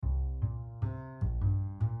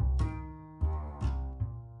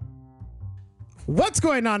What's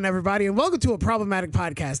going on, everybody, and welcome to a Problematic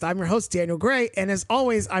Podcast. I'm your host, Daniel Gray, and as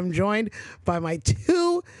always, I'm joined by my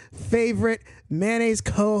two favorite mayonnaise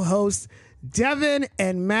co-hosts, Devin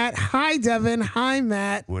and Matt. Hi, Devin. Hi,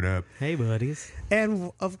 Matt. What up? Hey, buddies.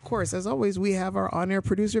 And, of course, as always, we have our on-air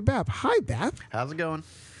producer, Beth. Hi, Beth. How's it going?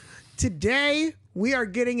 Today, we are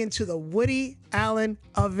getting into the Woody Allen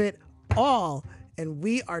of it all, and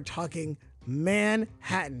we are talking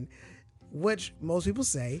Manhattan, which most people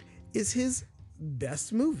say is his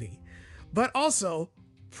best movie, but also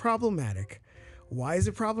problematic. Why is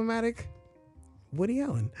it problematic? Woody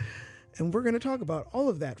Allen. And we're going to talk about all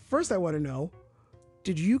of that. First, I want to know,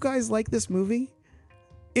 did you guys like this movie?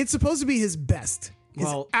 It's supposed to be his best. His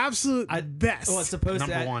absolute best. Well, it's supposed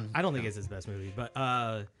Number to. one. I don't think it's his best movie, but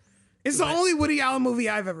It's the only Woody Allen movie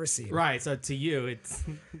I've ever seen. right. So to you, it's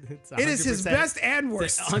It is his best and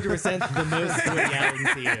worst. 100% the most Woody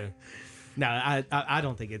Allen to you. No, I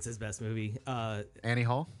don't think it's his best movie. Annie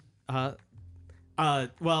Hall?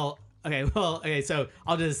 Okay. So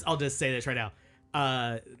I'll just say this right now.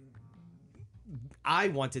 I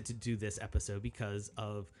wanted to do this episode because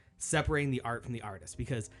of separating the art from the artist,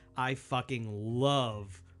 because I fucking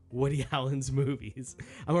love Woody Allen's movies.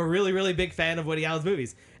 I'm a really, really big fan of Woody Allen's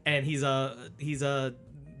movies, and he's a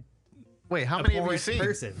Wait, how many have you abhorrent seen?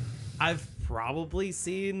 person. I've probably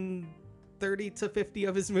seen 30 to 50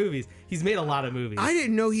 of his movies. He's made a lot of movies. I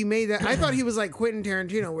didn't know he made that. I thought he was like Quentin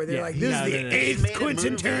Tarantino, where they're Yeah. like, this No, is the no, no. He eighth made a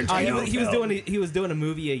Quentin movie. Tarantino. he was doing a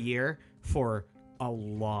movie a year for a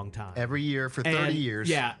long time. Every year for 30 And, years.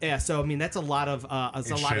 Yeah. So I mean, that's a lot of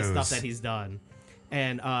shows. stuff that he's done.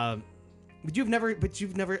 And but you've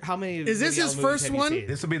never. How many? Is this Woody his Allen movies first have you one? seen?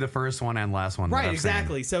 This will be the first one and last one. that Right, I've seen.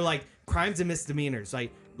 exactly. So like crimes and misdemeanors,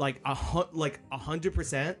 like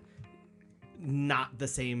 100%, not the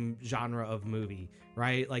same genre of movie,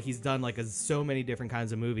 right? Like he's done like so many different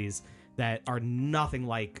kinds of movies that are nothing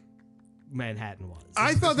like Manhattan was.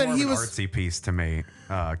 I thought It's that more he of an was. artsy piece to me,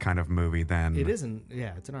 kind of movie than It isn't.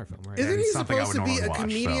 Yeah, it's an art film, right? Isn't he It's something I supposed to would be a normally watch, so-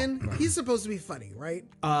 comedian? He's supposed to be funny, right? Woody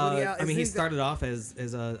Allen- I mean, isn't he that- started off as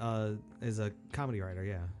a comedy writer.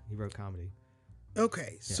 Yeah, he wrote comedy.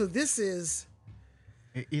 Okay, so this is.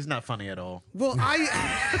 He's not funny at all. Well, I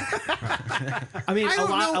I mean, I a don't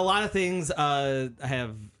lot know- of things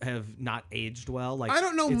have not aged well. Like I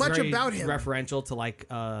don't know it's much very about him. Referential to like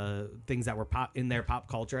things that were in their pop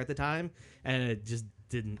culture at the time, and it just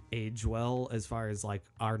didn't age well as far as like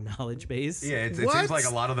our knowledge base. Yeah, it What? seems like a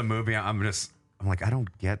lot of the movie. I'm like, I don't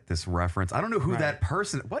get this reference. I don't know who Right. that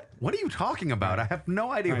person. What are you talking about? I have no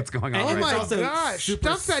idea what's going on. And oh it's my also gosh, super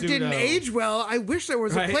stuff that didn't pseudo- age well. I wish there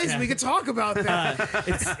was a Right, place yeah. we could talk about that.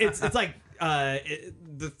 It's like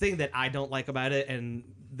the thing that I don't like about it, and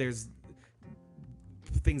there's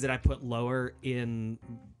things that I put lower in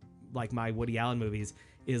like my Woody Allen movies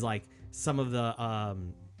is like some of the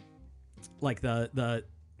like the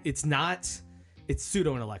it's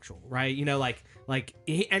pseudo intellectual, right? You know,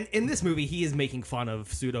 and in this movie he is making fun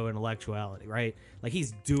of pseudo intellectuality, right? Like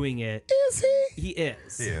he's doing it. Is he? He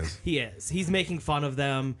is. He is. He is. He's making fun of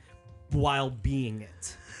them while being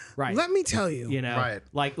it. Right. Let me tell you. You know,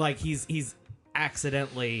 Right. like he's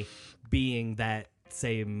accidentally being that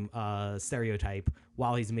same stereotype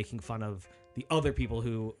while he's making fun of the other people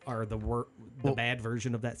who are the bad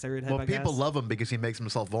version of that stereotype. Well, I people guess. love him because he makes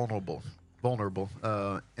himself vulnerable,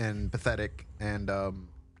 and pathetic, and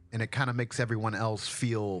it kind of makes everyone else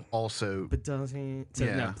feel also. But does he? So,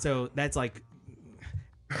 Yeah. no. So that's like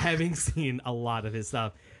having seen a lot of his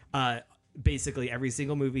stuff. Basically, every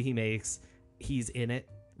single movie he makes, he's in it,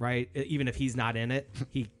 right? Even if he's not in it,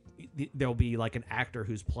 there'll be like an actor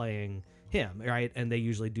who's playing him, right? And they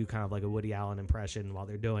usually do kind of like a Woody Allen impression while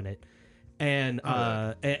they're doing it. And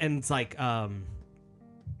and it's like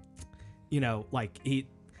you know, like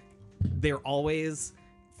they're always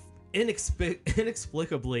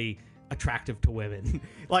inexplicably attractive to women.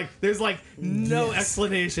 Like there's like no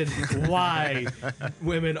explanation why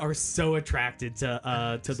women are so attracted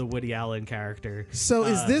to the Woody Allen character. So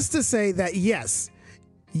is this to say that yes,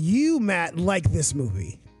 you, Matt, like this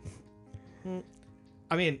movie?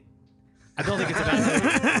 I mean, I don't think it's a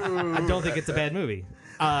bad movie. I don't think it's a bad movie.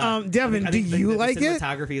 Devin, do you like the it?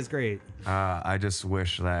 cinematography is great. I just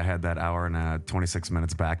wish that I had that hour and 26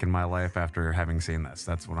 minutes back in my life after having seen this.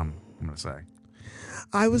 That's what I'm going to say.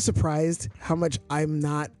 I was surprised how much I'm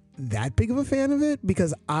not that big of a fan of it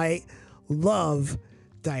because I love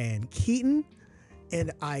Diane Keaton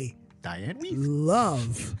and I Diane Weave.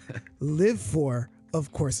 love, live for,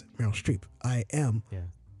 of course, Meryl Streep. I am Yeah.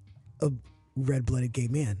 a red-blooded gay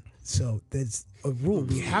man. So that's a rule.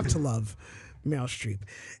 We have to love Meryl Streep.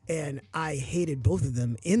 And I hated both of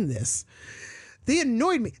them in this. They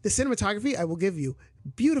annoyed me. The cinematography, I will give you,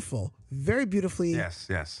 beautiful, very beautifully Yes,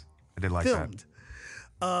 I did like filmed.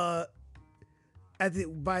 By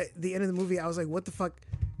the end of the movie, I was like, "What the fuck?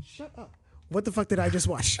 Shut up! What the fuck did I just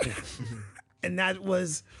watch?" And that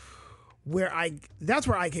was that's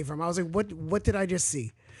where I came from. I was like, "What did I just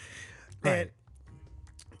see?" And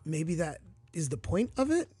maybe that is the point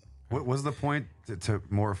of it. What was the point to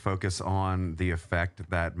more focus on the effect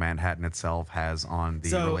that Manhattan itself has on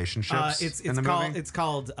the relationships in the movie? It's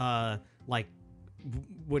called like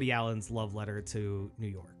Woody Allen's love letter to New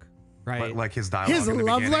York, right? Like his dialogue. His in the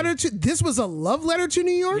love beginning. letter to this was a love letter to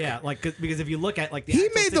New York. Yeah, like because if you look at like the He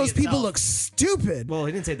actual made city those people itself- look stupid. Well,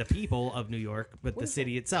 he didn't say the people of New York, but the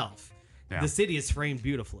city itself. Yeah. The city is framed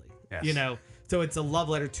beautifully. Yes. You know, so it's a love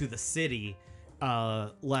letter to the city,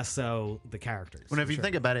 less so the characters. When if you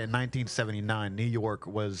think about it, in 1979, New York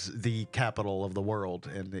was the capital of the world,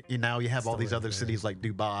 and now you have all these other cities like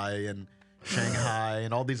Dubai and Shanghai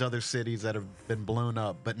and all these other cities that have been blown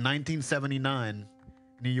up. But 1979,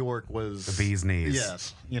 New York was The bee's knees.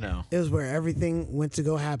 Yes, you know. It was where everything went to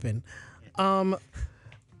go happen. I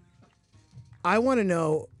want to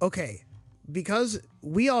know, okay, because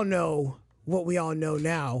we all know what we all know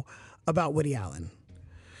now about Woody Allen.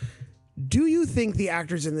 Do you think the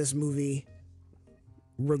actors in this movie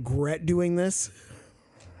regret doing this?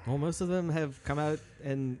 Well, most of them have come out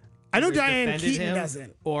and I know either Diane defended Keaton him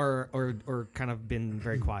doesn't. or kind of been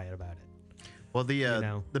very quiet about it. Well,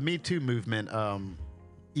 know. the Me Too movement,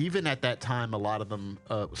 even at that time, a lot of them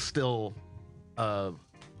still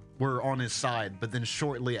were on his side. But then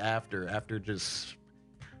shortly after just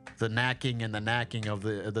the knacking of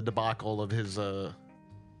the debacle of his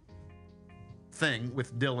thing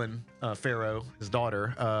with Dylan Farrow, his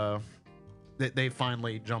daughter, they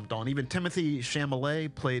finally jumped on. Even Timothy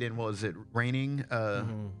Chalamet played in, what was it, Raining?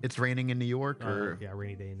 It's Raining in New York? Or Yeah,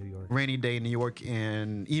 Rainy Day in New York. Rainy Day in New York,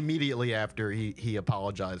 and immediately after he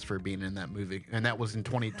apologized for being in that movie, and that was in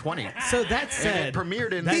 2020. So that And it said,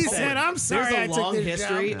 premiered in He Poland. said, "I'm sorry, I there's a took long this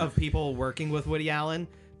history job." of people working with Woody Allen,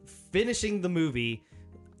 finishing the movie,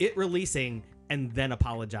 it releasing, and then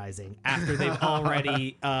apologizing after they've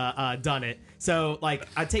already done it. So like,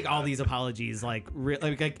 I take all these apologies like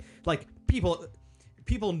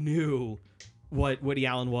people knew what Woody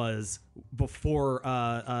Allen was before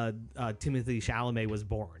Timothy Chalamet was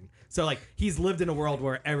born. So like, he's lived in a world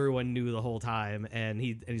where everyone knew the whole time, and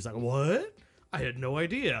he's like, what? I had no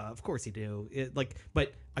idea. Of course he knew.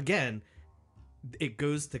 But again, it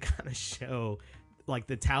goes to kind of show like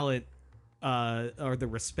the talent or the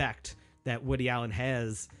respect that Woody Allen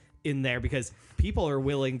has in there, because people are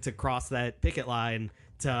willing to cross that picket line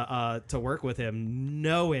to work with him,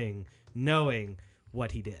 knowing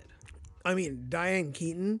what he did. I mean, Diane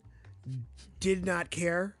Keaton did not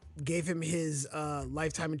care. Gave him his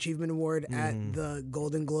Lifetime Achievement Award at the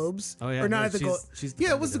Golden Globes. Oh, yeah, or not no, at the she's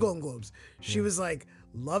Yeah, it was defended the him. Golden Globes. She was like,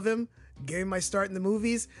 love him. Gave him my start in the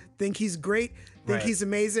movies. Think he's great. Think Right. he's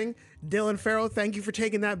amazing. Dylan Farrow, thank you for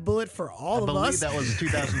taking that bullet for all I of believe us. that was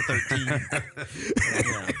 2013.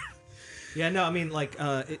 Yeah. Yeah, no, I mean, like,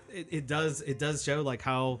 it does show like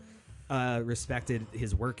how respected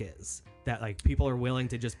his work is. That like people are willing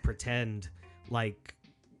to just pretend like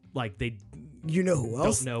they You know who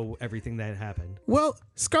else? don't know everything that happened. Well,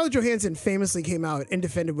 Scarlett Johansson famously came out and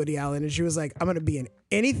defended Woody Allen, and she was like, I'm going to be in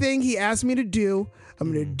anything he asked me to do.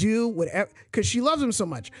 I'm going to do whatever, because she loves him so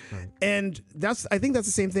much. And I think that's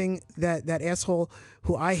the same thing that asshole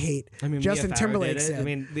who I hate, I mean, Justin Mia Farrow Timberlake did it. said. I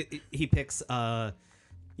mean, he picks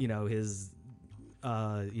his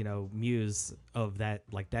muse of that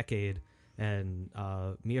like decade, and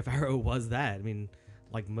Mia Farrow was that. I mean,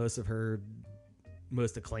 like most of her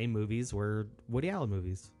most acclaimed movies were Woody Allen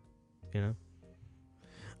movies, you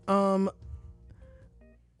know.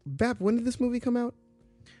 Bap, when did this movie come out?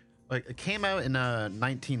 Like, it came out in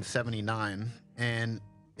 1979, and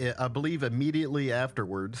I believe immediately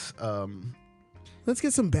afterwards. Let's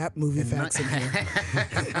get some Bap movie facts in here.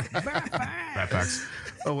 That facts.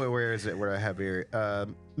 Oh, wait, where is it? Where do I have here?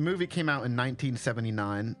 Movie came out in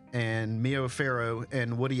 1979, and Mia Farrow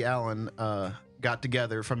and Woody Allen got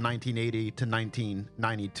together from 1980 to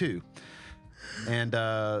 1992. And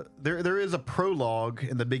there is a prologue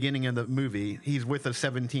in the beginning of the movie. He's with a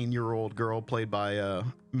 17-year-old girl played by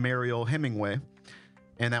Mariel Hemingway.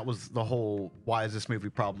 And that was the whole, why is this movie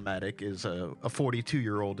problematic, is a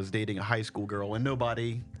 42-year-old is dating a high school girl, and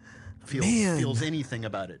nobody feels anything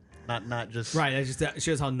about it. Not just... Right, it just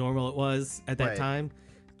shows how normal it was at that Right. time.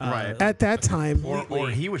 Right. At that time, Or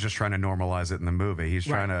he was just trying to normalize it in the movie. He's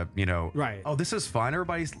trying to, Right. oh, this is fine.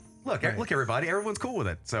 Everybody's, look, everybody, everyone's cool with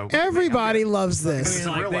it. So everybody loves I this.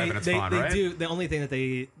 mean, in real life, and it's fine, right? do the only thing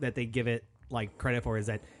that they give it like credit for is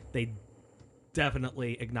that they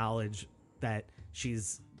definitely acknowledge that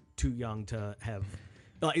she's too young to have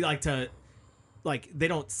like they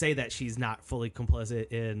don't say that she's not fully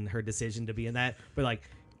complicit in her decision to be in that, but like,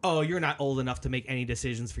 oh, you're not old enough to make any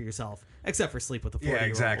decisions for yourself except for sleep with the 40-year-olds. Yeah,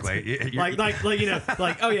 exactly. like you know,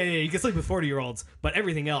 like, oh yeah, you can sleep with 40-year-olds, but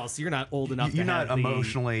everything else, you're not old enough. You're to not have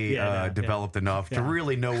emotionally developed enough to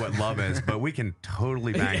really know what love is, but we can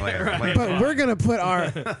totally bang later. Right. But we're gonna put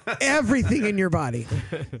our everything in your body.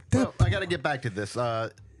 Well, I got to get back to this.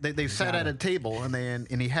 They sat at a table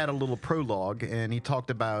and he had a little prologue and he talked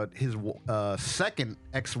about his second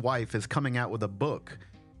ex-wife is coming out with a book.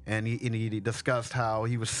 And he discussed how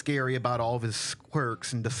he was scary about all of his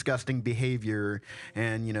quirks and disgusting behavior,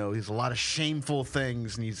 and he's a lot of shameful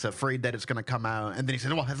things, and he's afraid that it's going to come out. And then he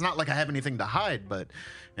said, "Well, it's not like I have anything to hide,"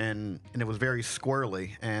 and it was very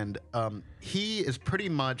squirrely. And he is pretty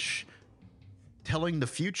much telling the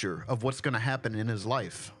future of what's going to happen in his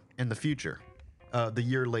life in the future. The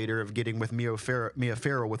year later of getting with Mia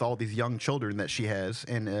Farrow with all these young children that she has,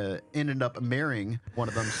 and ended up marrying one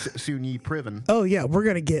of them, Soon-Yi Privin. Oh yeah, we're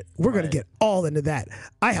gonna get all into that.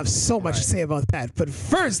 I have so much to say about that, but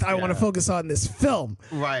first I want to focus on this film.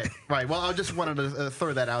 Right. Well, I just wanted to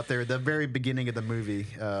throw that out there. The very beginning of the movie,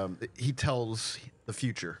 he tells the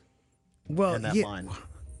future. Well, in that line.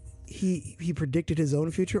 He predicted his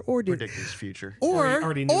own future, or did predict his future,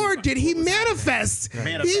 or did he manifest?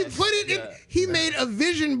 Manifest. He put it in. He made a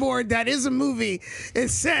vision board that is a movie and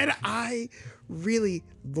said, "I really,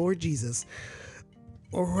 Lord Jesus,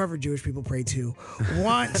 or whoever Jewish people pray to,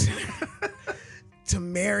 want to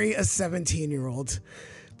marry a 17-year-old,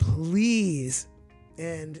 please."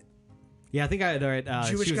 And yeah, I think I had heard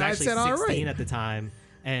Jewish she was guy actually said, 16 "All right." at the time.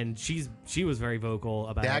 And she was very vocal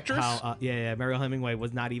about The actress? how Mariel Hemingway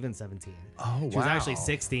was not even 17. Oh, She was actually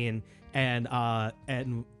 16 and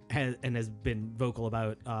has been vocal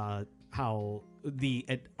about how the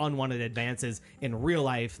unwanted advances in real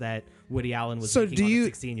life that Woody Allen was making on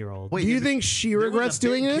a 16-year-old. Do you think she regrets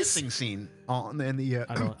doing this? Kissing scene in the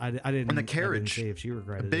I didn't in the carriage. I didn't see if she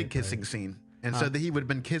regretted a big it, kissing scene. And so that he would have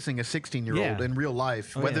been kissing a 16-year-old in real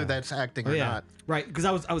life, whether that's acting or not. Right, because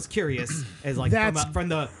I was curious as like from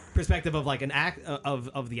the perspective of like an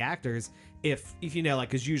of the actors, if like,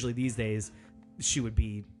 because usually these days she would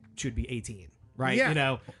be 18, right?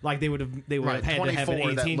 Yeah. Like they would have had to have an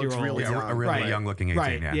 18-year-old, really young. A really young looking 18,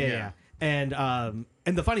 right? yeah. And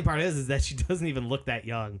the funny part is that she doesn't even look that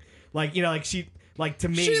young. Like like she. Like to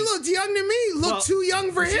me, she looked young to me. Looked too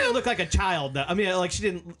young for him. She didn't look like a child. Though. I mean, like she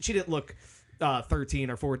didn't look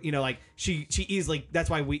 13 or 14. Like she easily. That's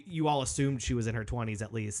why you all assumed she was in her 20s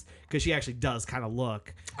at least, because she actually does kind of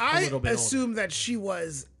look. A little bit I assumed that she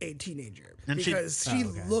was a teenager because she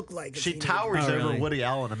looked like she towers over Woody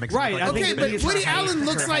Allen and makes right. him okay, but Woody Allen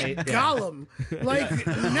looks like Gollum. Like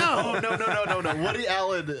no. Woody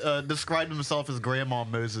Allen described himself as Grandma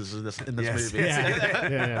Moses in this movie.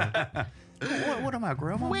 Yeah. What am I,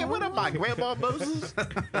 Grandma? Wait, what am I, Grandma Moses?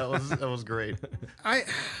 That was great.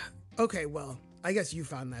 Okay, well, I guess you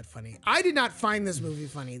found that funny. I did not find this movie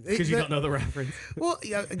funny because you don't know the reference. Well,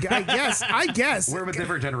 yeah, I guess we're of a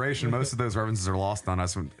different generation. Most of those references are lost on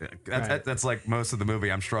us. That's like most of the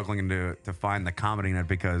movie. I'm struggling to find the comedy in it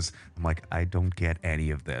because I'm like, I don't get any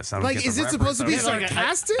of this. I don't get is the it supposed to be reference.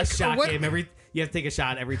 sarcastic? A shot what? game you have to take a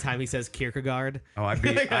shot every time he says Kierkegaard. Oh, I'd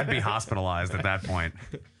be hospitalized at that point.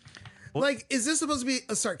 Like, is this supposed to be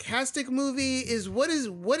a sarcastic movie? Is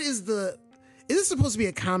this supposed to be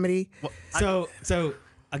a comedy? Well, so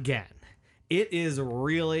again, it is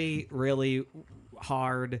really, really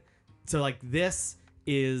hard. So like this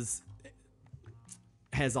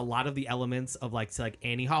has a lot of the elements of like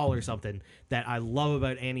Annie Hall or something that I love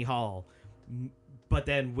about Annie Hall, but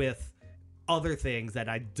then with other things that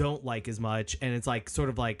I don't like as much, and it's like sort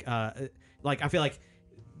of like I feel like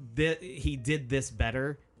he did this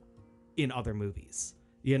better in other movies,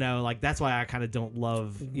 like that's why I kind of don't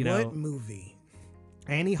love what movie.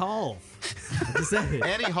 Annie Hall.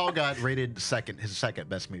 Annie Hall got rated his second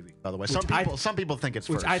best movie, by the way. Some people think it's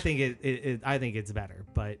first. I think I think it's better,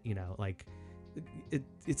 but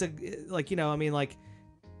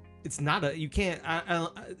it's not a, you can't,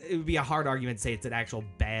 it would be a hard argument to say it's an actual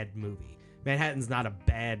bad movie. Manhattan's not a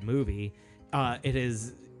bad movie. It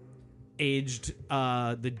is aged,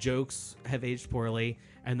 the jokes have aged poorly,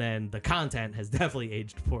 and then the content has definitely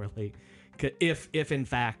aged poorly. If in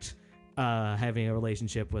fact having a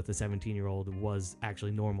relationship with a 17-year-old was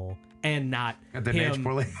actually normal and not It didn't age him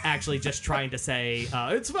poorly. actually just trying to say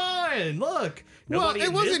it's fine. Look, Well, nobody, it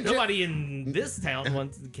in, wasn't this, nobody in this town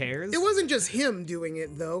cares. It wasn't just him doing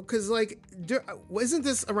it though, because like, wasn't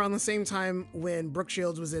this around the same time when Brooke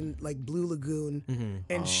Shields was in like Blue Lagoon,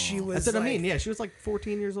 and she was? That's what I like- mean. Yeah, she was like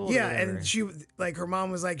 14 years old. Yeah, or whatever. and she like her mom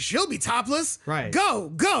was like, she'll be topless. Right.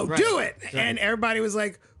 Go, Right. do it. Right. And everybody was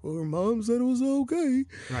like, well, her mom said it was okay.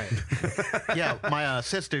 right. Yeah, my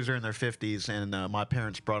sisters are in their 50s, and my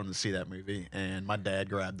parents brought them to see that movie, and my dad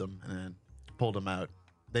grabbed them and pulled them out.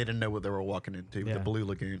 They didn't know what they were walking into. Yeah. The Blue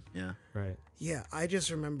Lagoon. Yeah. Right. Yeah, I just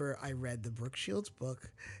remember I read the Brooke Shields book,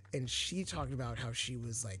 and she talked about how she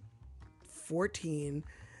was like 14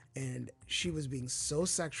 and she was being so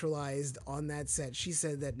sexualized on that set. She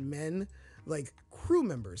said that men, like crew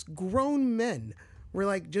members, grown men, were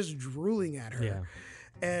like just drooling at her. Yeah.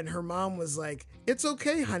 And her mom was like, "It's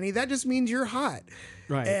okay, honey. That just means you're hot.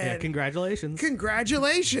 Right. Yeah. And Congratulations.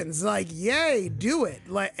 Congratulations. Like, yay, do it."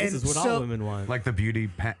 Like, This is what all women want. Like the beauty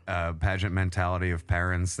pageant mentality of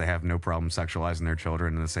parents, they have no problem sexualizing their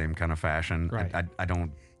children in the same kind of fashion. Right. I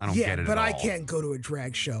don't yeah, get it but at I all. can't go to a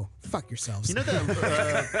drag show. Fuck yourselves. You know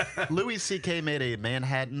that Louis C.K. made a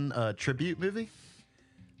Manhattan tribute movie?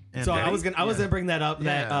 And So I was gonna bring that up.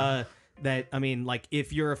 Yeah. That I mean, like,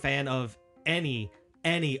 if you're a fan of any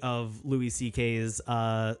of Louis C.K.'s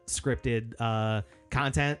scripted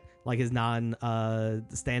content, like his non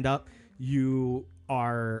stand up, you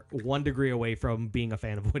are 1 degree away from being a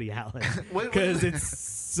fan of Woody Allen because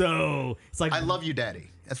it's like I Love You, Daddy.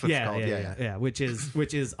 That's what it's called. yeah. Which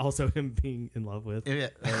is also him being in love with Yeah.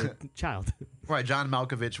 a child. Right. John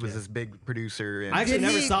Malkovich was this big producer. And I actually Did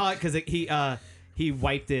never he- saw it because he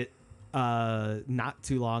wiped it not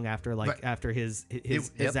too long after Right. after his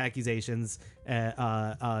Yep. accusations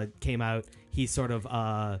came out. He sort of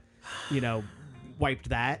wiped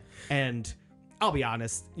that. And I'll be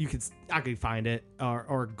honest, I could find it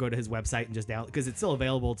or go to his website and just download, because it's still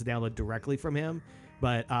available to download directly from him.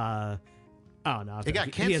 But I don't know. it got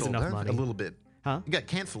He has canceled enough money. a little bit. Huh? It got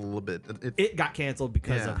canceled a little bit. It got canceled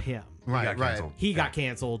because Yeah. of him. Right, got right. canceled. He got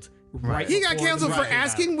canceled. Right. He got before the canceled for movie came out.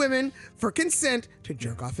 asking women for consent to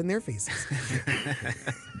jerk off in their faces.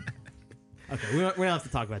 Okay, we don't have to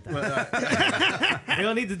talk about that. We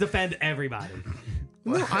don't need to defend everybody.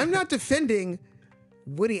 No, I'm not defending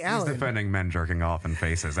Woody He's Allen. defending men jerking off in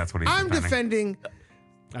faces. That's what he's I'm defending.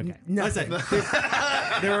 defending. Okay. Nothing. Listen,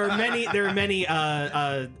 there are many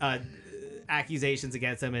accusations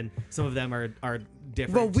against him, and some of them are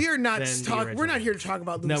different. Well, we're not than the We're original. not here to talk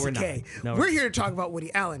about Louis No, we're C.K. not. No, we're we're here to talk about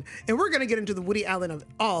Woody Allen, and we're going to get into the Woody Allen of it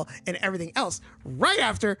all and everything else right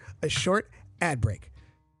after a short ad break.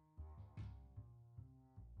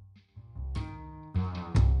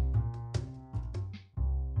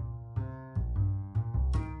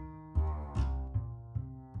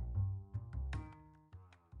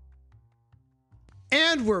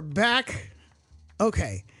 And we're back.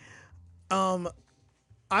 Okay.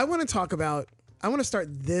 I want to start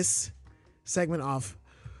this segment off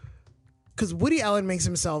because Woody Allen makes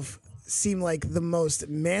himself seem like the most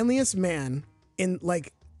manliest man in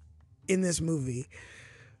this movie.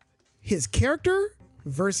 His character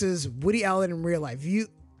versus Woody Allen in real life.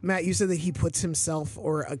 Matt, you said that he puts himself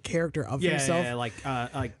or a character of himself.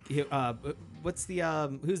 Yeah, what's the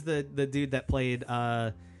who's the dude that played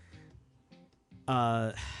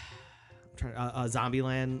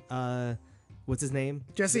Zombieland? What's his name?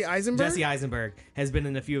 Jesse Eisenberg. Jesse Eisenberg has been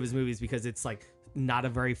in a few of his movies because it's like not a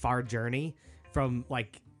very far journey from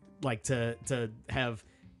like to have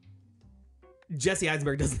Jesse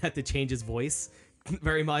Eisenberg doesn't have to change his voice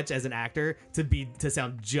very much as an actor to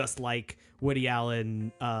sound just like Woody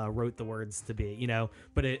Allen wrote the words to be,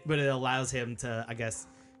 but it allows him to, I guess,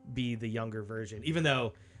 be the younger version, even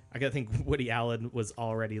though I gotta think Woody Allen was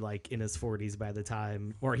already like in his 40s by the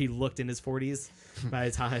time, or he looked in his 40s by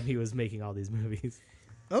the time he was making all these movies.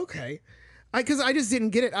 Okay. Because I just didn't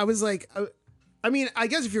get it. I was like, I mean, I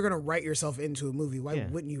guess if you're going to write yourself into a movie, why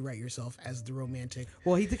wouldn't you write yourself as the romantic?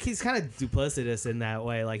 Well, he's kind of duplicitous in that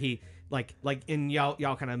way. Like and y'all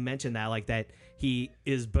kind of mentioned that, like that he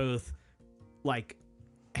is both like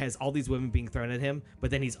has all these women being thrown at him,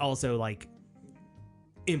 but then he's also like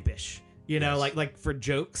impish, like for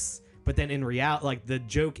jokes. But then in reality, like the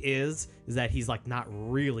joke is that he's like not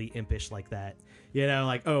really impish like that.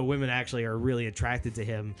 Like, oh, women actually are really attracted to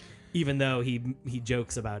him, even though he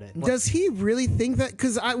jokes about it. Does he really think that?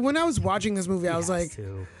 Because when I was watching this movie, I was like,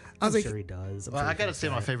 I'm like- sure he does. Well, I gotta say,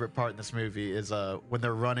 my favorite part in this movie is when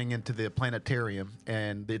they're running into the planetarium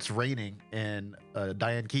and it's raining, and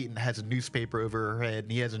Diane Keaton has a newspaper over her head,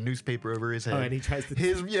 and he has a newspaper over his head. Oh, and he tries to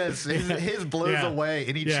his blows Yeah. away,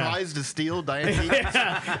 and he Yeah. tries to steal Diane Keaton's,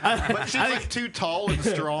 but she's like too tall and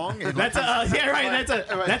strong. And That's like,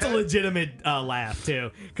 that's a legitimate laugh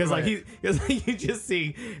too, because like Right. you just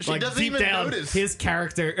see She like doesn't deep even down notice. his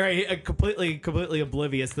character, right, completely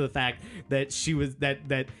oblivious to the fact that she was that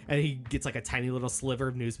and he gets like a tiny little sliver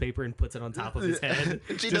of newspaper and puts it on top of his head.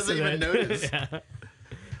 She just doesn't even notice. Yeah.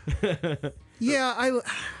 Yeah,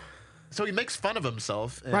 So he makes fun of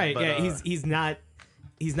himself. Right? but, Yeah, he's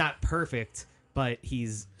not perfect, but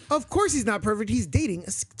he's of course he's not perfect. He's dating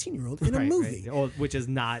a 16-year-old in a right, movie. right. Well, which is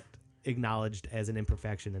not acknowledged as an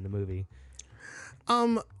imperfection in the movie.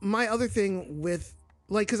 My other thing with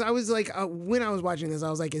like, because I was like, when I was watching this, I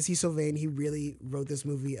was like, is he so vain? He really wrote this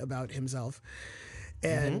movie about himself.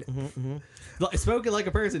 And Spoken like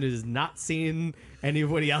a person who's not seen any of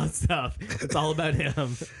Woody Allen stuff. It's all about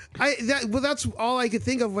him. that's all I could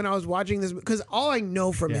think of when I was watching this, because all I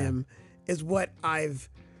know from Yeah. him is what I've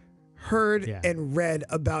heard Yeah. and read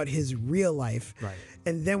about his real life. Right.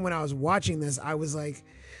 And then when I was watching this, I was like,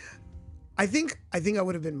 I think I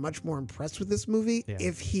would have been much more impressed with this movie Yeah.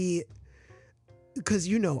 if he, because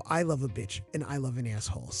I love a bitch and I love an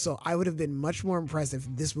asshole. So I would have been much more impressed if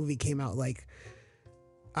this movie came out like,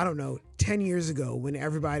 I don't know, 10 years ago when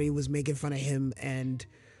everybody was making fun of him and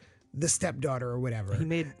the stepdaughter or whatever. He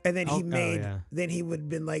made- and then he oh, made, yeah. then he would have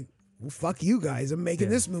been like, well, fuck you guys. I'm making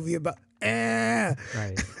this movie about, Right.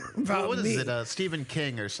 about what me. is it? Stephen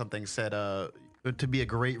King or something said, to be a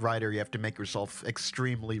great writer, you have to make yourself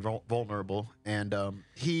extremely vulnerable. And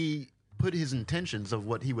he put his intentions of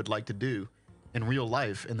what he would like to do in real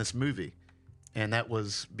life in this movie. And that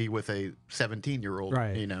was be with a 17-year-old,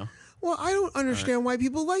 Right. Well, I don't understand why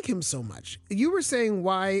people like him so much. You were saying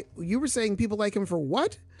people like him for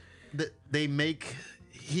what? They make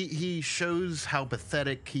he shows how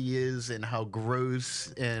pathetic he is and how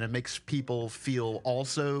gross, and it makes people feel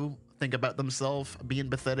also think about themselves being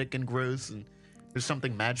pathetic and gross, and there's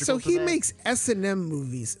something magical. So to he that. makes S&M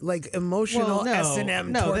movies, like emotional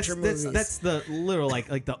S&M torture movies. That's the literal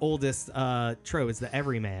like the oldest trope. It's the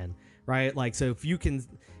everyman, right? Like, so if you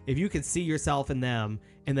can see yourself in them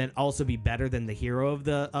and then also be better than the hero of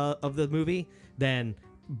the movie, then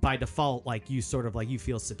by default, like you sort of like you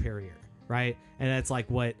feel superior, right? And that's like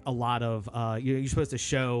what a lot of you're supposed to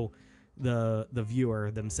show the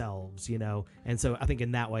viewer themselves, and so I think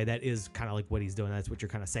in that way that is kind of like what he's doing. That's what you're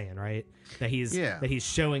kind of saying, right? That he's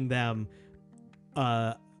showing them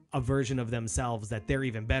a version of themselves that they're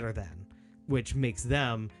even better than, which makes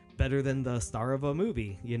them better than the star of a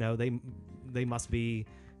movie. They must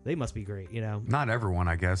be great. Not everyone,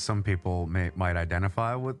 I guess. Some people might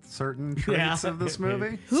identify with certain traits of this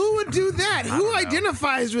movie. Who would do that? Who don't know.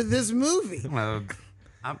 identifies with this movie? Well,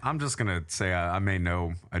 I'm just gonna say I may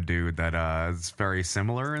know a dude that is very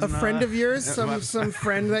similar. In, A friend of yours? Some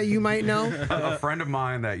friend that you might know? a friend of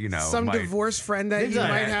mine that Some might, divorced friend that you that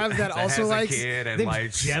might have that also has likes... a kid and Name's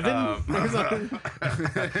likes Jevin?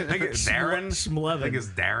 I think it's Darren. Schmlevin. I think it's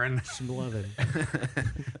Darren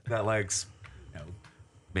Schmlevin. that likes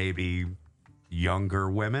maybe younger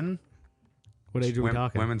women. What age are we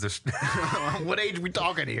talking? Women's What age we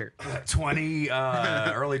talking here? 20,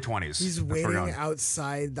 early 20s. He's if we're waiting young.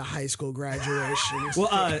 outside the high school graduation.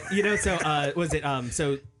 Well, was it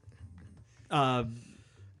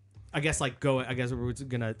I guess I guess we're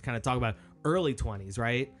gonna kind of talk about early 20s,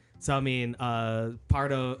 right? So I mean,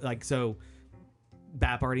 part of like so,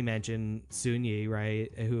 Bap already mentioned Soon Yi, right?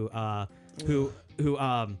 Who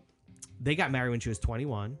they got married when she was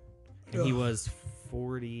 21, and he was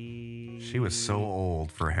 40. She was so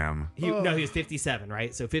old for him. He was 57,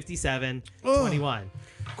 right? So 57, 21.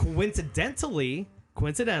 Coincidentally,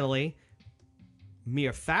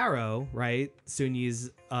 Mia Farrow, right, Soon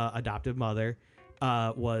Yi's adoptive mother,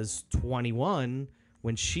 was 21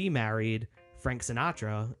 when she married Frank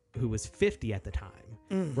Sinatra, who was 50 at the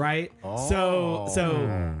time, right? So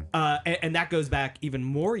and that goes back even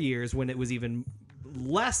more years when it was even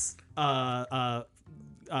less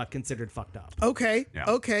considered fucked up. Okay, Yeah.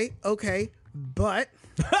 okay, but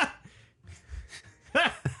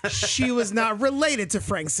she was not related to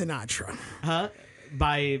Frank Sinatra. Huh?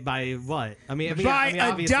 By what? I mean, By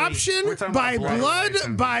obviously- adoption, We're talking by about blood,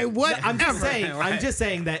 relation. by whatever. I'm just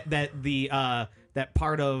saying that the that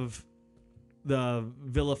part of the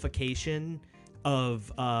vilification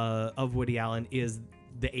of Woody Allen is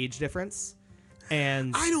the age difference.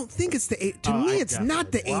 And I don't think it's the age. To me, it's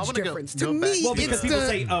not the Well, I age wanna go- difference. go To back me, to well, the- because it's people the.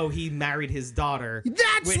 say, "Oh, he married his daughter."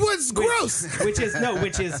 That's what's gross.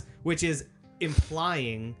 Which is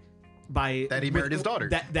implying by That he married his daughter.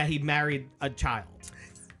 That he married a child.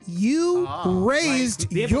 You raised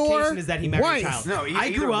The your implication is that he married wife. a child. No,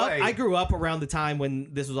 I grew up around the time when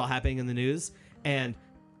this was all happening in the news, and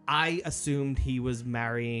I assumed he was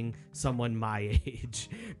marrying someone my age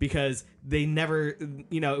because they never,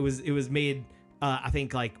 it was made, I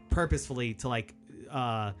think, like purposefully to like,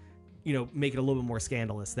 make it a little bit more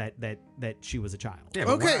scandalous that she was a child. Yeah,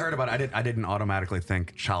 but when Okay. I heard about it, I didn't automatically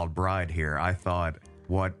think child bride here. I thought,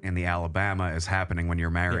 what in the Alabama is happening when you're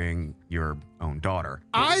marrying your own daughter?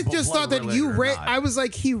 I But just one thought that related or not. I was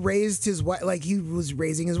like, he raised his wife, like he was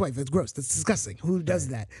raising his wife. That's gross. That's disgusting. Who does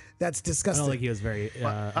that? That's I disgusting. don't think he was very.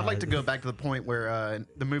 I'd like to go back to the point where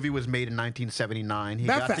the movie was made in 1979. He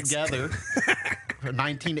Bad got facts. together for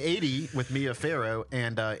 1980 with Mia Farrow,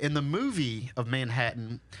 and in the movie of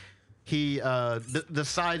Manhattan, he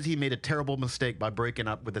decides he made a terrible mistake by breaking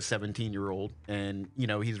up with a 17-year-old, and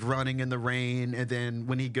he's running in the rain, and then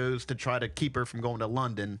when he goes to try to keep her from going to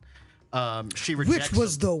London, she rejects Which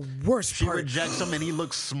was him. the worst She part. rejects him, and he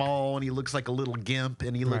looks small, and he looks like a little gimp,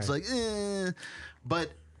 and he looks Right. like,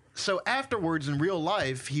 But so afterwards, in real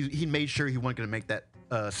life, he made sure he wasn't going to make that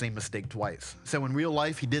same mistake twice. So in real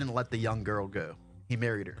life, he didn't let the young girl go. He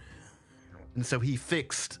married her, and so he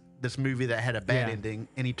fixed this movie that had a bad Yeah. ending,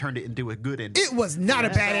 and he turned it into a good ending. It was not a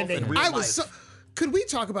bad Himself in ending. real I was life. so. Could we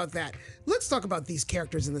talk about that? Let's talk about these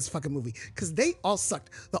characters in this fucking movie because they all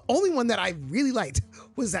sucked. The only one that I really liked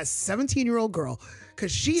was that 17-year-old girl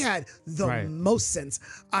because she had the Right. most sense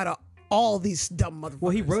out of all these dumb motherfuckers.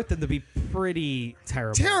 Well, he wrote them to be pretty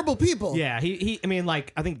terrible. terrible people. Yeah, he. I mean,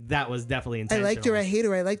 like, I think that was definitely I intentional. liked her. I hate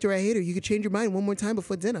her. I liked her. I hate her. You could change your mind one more time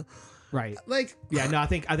before dinner. Right. Like, Yeah. No, I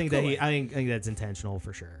think that Go I think that's intentional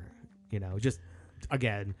for sure. Just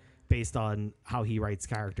again based on how he writes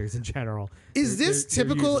characters in general. is this They're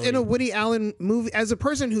typical in a usually- Woody Allen movie? As a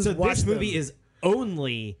person who's So watched this movie them, is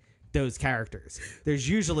only those characters. There's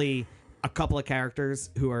usually a couple of characters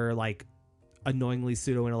who are like annoyingly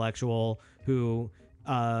pseudo-intellectual who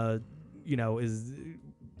is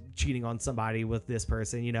cheating on somebody with this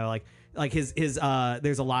person, like his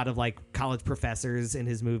there's a lot of like college professors in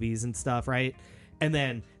his movies and stuff, right? And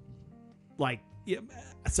then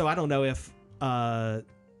so I don't know if I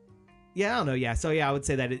don't know. Yeah. So yeah, I would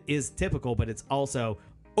say that it is typical, but it's also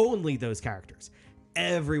only those characters.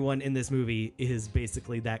 Everyone in this movie is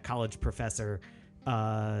basically that college professor,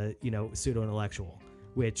 pseudo-intellectual,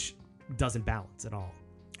 which doesn't balance at all.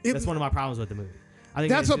 That's one of my problems with the movie. I think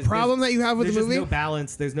That's a problem that you have with the there's movie? Just no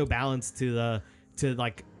balance. There's no balance to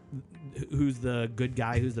like who's the good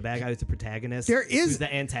guy, who's the bad guy, who's the protagonist. There is- who's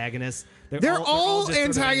the antagonist. They're all just sort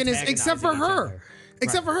of antagonists except for antagonizing each her. other.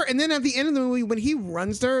 Except for her. And then at the end of the movie, when he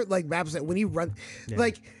runs to her, like Babs said, when he runs,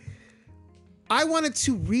 like, I wanted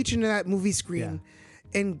to reach into that movie screen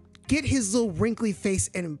and get his little wrinkly face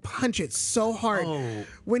and punch it so hard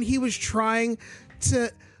when he was trying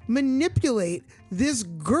to manipulate this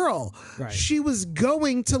girl. Right. She was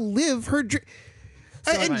going to live her dream.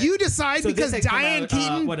 And you decide So because this had come Diane out,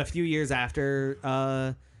 Keaton. a few years after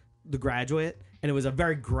The Graduate, and it was a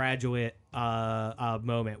very Graduate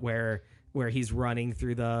moment where he's running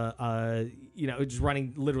through the just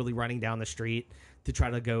literally running down the street to try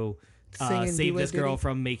to go Singing save Do-Wah this girl Diddy.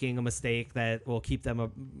 from making a mistake that will keep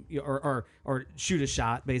them or shoot a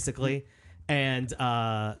shot basically, and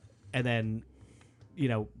then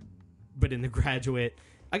but in The Graduate,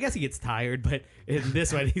 I guess he gets tired, but in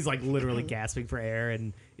this one he's like literally gasping for air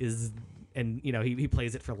and he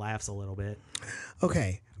plays it for laughs a little bit.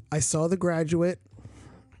 Okay, I saw The Graduate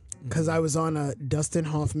because I was on a Dustin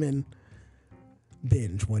Hoffman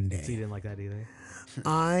binge one day. So you didn't like that either?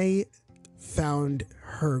 I found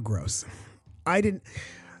her gross.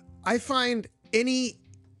 I find any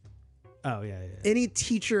Oh yeah.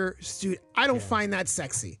 teacher student, I don't find that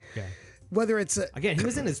sexy. Yeah. Whether it's a Again, he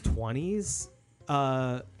was in his 20s.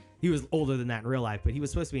 He was older than that in real life, but he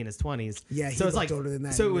was supposed to be in his 20s. Yeah, he so it's looked like older than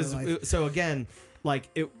that So in it was. real life. So again, like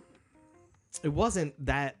it wasn't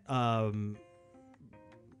that. I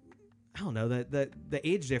don't know that the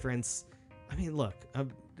age difference. I mean, look,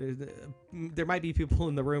 there might be people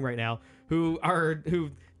in the room right now who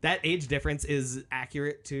that age difference is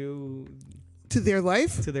accurate to their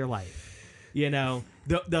life. their life. The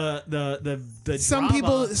Some drama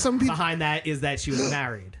people- behind that is that she was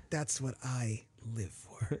married. That's what I live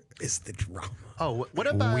for. Is the drama. Oh, what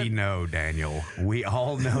about? We know, Daniel. We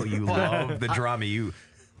all know you love the drama.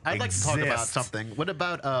 I'd like to talk about exist. something. What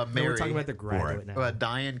about Mary? We're talking about The Graduate now.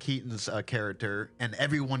 Diane Keaton's character, and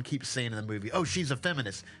everyone keeps saying in the movie, "Oh, she's a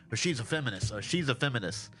feminist," or "She's a feminist," or "She's a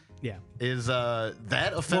feminist." Yeah. Is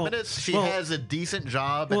that a feminist? She well- has a decent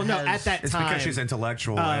job. Well, and no, has- at that It's time, because she's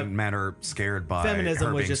intellectual and men are scared by feminism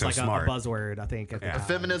her was being just so like a smart. buzzword, I think. At the Yeah. time.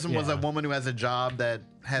 Feminism was Yeah. a woman who has a job that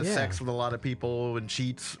has Yeah. sex with a lot of people and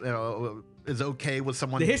cheats. Is okay with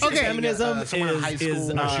someone. The history of Okay. feminism someone in is- high school. is,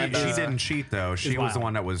 No, uh, she didn't cheat though. She was the wild.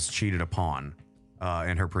 one that was cheated upon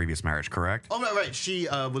in her previous marriage, correct? Oh, right. She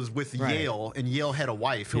was with Right. Yale, and Yale had a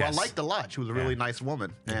wife who Yes. I liked a lot. She was a really nice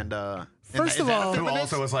woman. And First is of that a all- Who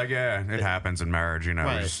feminist? also was like, yeah, it happens in marriage, you know,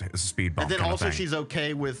 Right. it's a speed bump And then kind also of thing. she's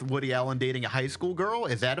okay with Woody Allen dating a high school girl.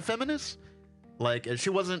 Is that a feminist? Like she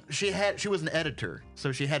was an editor,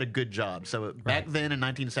 so she had a good job. So back then in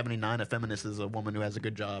 1979, a feminist is a woman who has a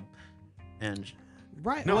good job. And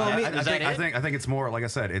Right. No, well, I mean, is that I it? think it's more like I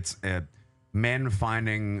said. It's men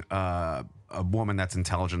finding a woman that's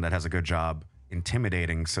intelligent that has a good job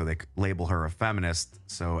intimidating, so they label her a feminist,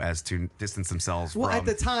 so as to distance themselves well, from. at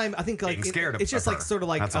the time, I think like being scared it's of just her. like sort of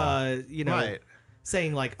like That's all. you know, Right.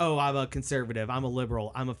 saying like, oh, I'm a conservative, I'm a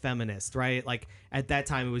liberal, I'm a feminist, right? Like at that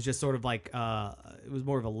time, it was just sort of like it was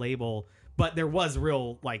more of a label, but there was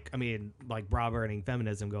real like bra burning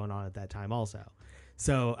feminism going on at that time also.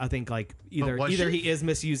 So I think like either was she? he is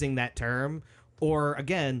misusing that term, or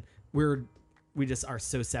again we just are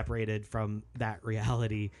so separated from that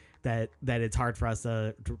reality that it's hard for us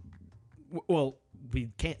to well, we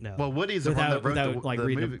can't know. well, Woody's the one that wrote without the, like the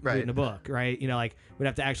reading, movie, reading a book, right? You know, like we'd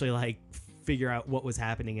have to actually like figure out what was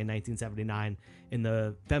happening in 1979 in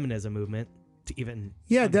the feminism movement to even.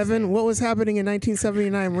 Yeah, understand. Devin, what was happening in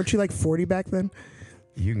 1979? Weren't you like 40 back then?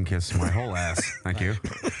 You can kiss my whole ass. Thank you.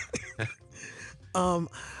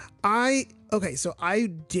 So I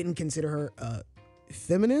didn't consider her a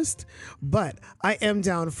feminist, but I am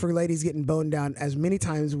down for ladies getting boned down as many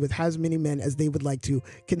times with as many men as they would like to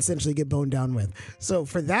consensually get boned down with. So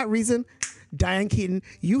for that reason, Diane Keaton,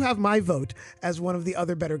 you have my vote as one of the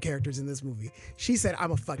other better characters in this movie. She said,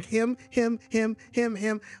 I'm a fuck him.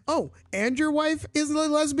 Oh, and your wife is a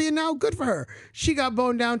lesbian now? Good for her. She got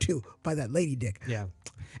boned down too by that lady dick. Yeah,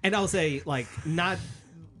 and I'll say like not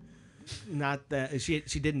that she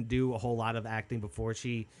didn't do a whole lot of acting before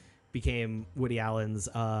she became Woody Allen's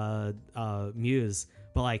muse,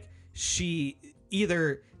 but like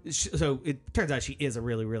so it turns out she is a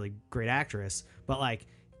really, really great actress, but like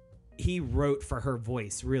he wrote for her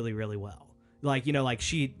voice really, really well. Like, you know, like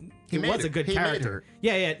he made was her. a good He made character. her.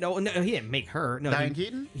 Yeah, no, he didn't make her. No, Diane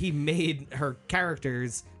Keaton? He made her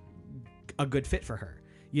characters a good fit for her.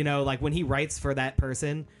 You know, like when he writes for that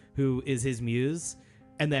person who is his muse,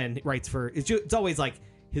 and then writes for it's always like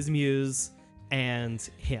his muse and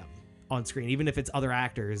him on screen, even if it's other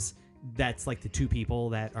actors. That's like the two people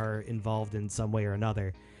that are involved in some way or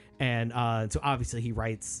another, and so obviously he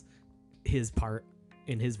writes his part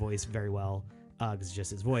in his voice very well because it's just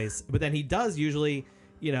his voice. But then he does usually,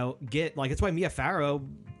 you know, get like it's why Mia Farrow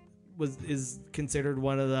is considered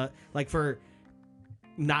one of the like for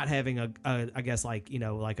not having a I guess like, you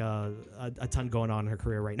know, like a ton going on in her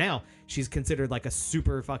career right now, she's considered like a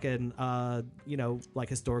super fucking you know, like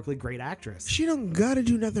historically great actress. She don't gotta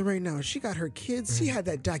do nothing right now. She got her kids. She had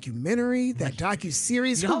that documentary, that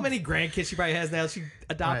docu-series. You know how many grandkids she probably has now? She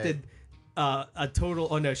adopted a total.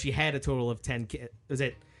 Oh no, she had a total of 10 kids. Was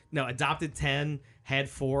it? No, adopted 10, had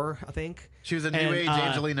 4, I think. She was a new age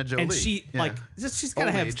Angelina Jolie. And she Yeah. like she's gotta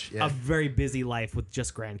Old have age, yeah. a very busy life with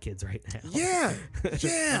just grandkids right now. Yeah,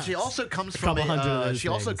 yeah. And she also comes from couple hundred of those she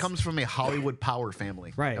also things. comes from a Hollywood power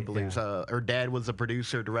family, Right, I believe. yeah. Her dad was a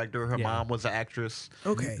producer, director. Her Yeah. mom was an actress.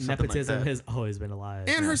 Okay. Something like Nepotism that. has always been alive.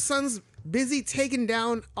 And her son's busy taking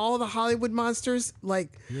down all the Hollywood monsters, like,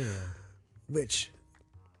 which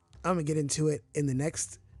I'm gonna get into it in the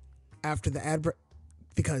next after the ad break,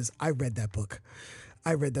 because I read that book.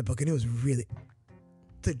 And it was really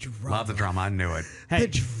the drama. Love the drama. I knew it. Hey,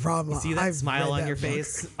 The drama. see that I've smile read on your that book.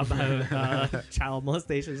 face about child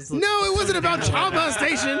molestation? Just look- No, it wasn't about child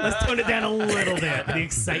molestation. Let's tone it down a little bit. The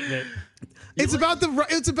excitement. It's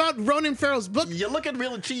about Ronan Farrow's book. You're looking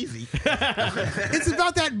real cheesy. It's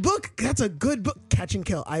about that book. That's a good book, Catch and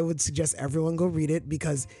Kill. I would suggest everyone go read it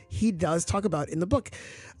because he does talk about in the book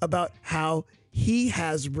about how he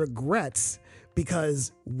has regrets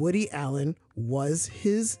because Woody Allen was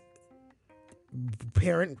his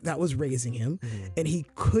parent that was raising him, and he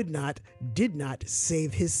did not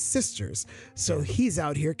save his sisters. So he's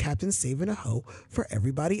out here, Captain Saving a Hoe for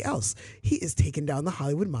everybody else. He is taking down the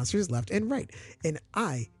Hollywood monsters left and right, and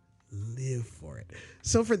I live for it.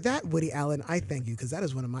 So for that, Woody Allen, I thank you, because that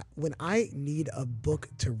is one of my, when I need a book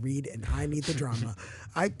to read and I need the drama,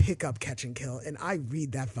 I pick up Catch and Kill and I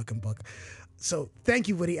read that fucking book. So thank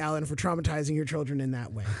you, Woody Allen, for traumatizing your children in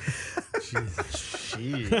that way.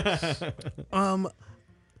 Jeez.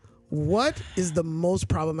 What is the most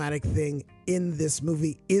problematic thing in this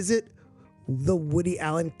movie? Is it the Woody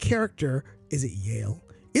Allen character? Is it Yale?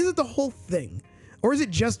 Is it the whole thing? Or is it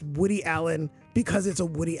just Woody Allen because it's a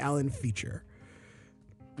Woody Allen feature?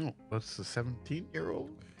 Oh, what's the 17-year-old?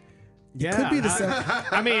 Yeah, Could be the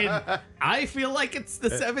I mean, I feel like it's the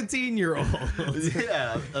 17-year-old.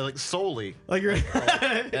 Yeah, like solely. Like you're,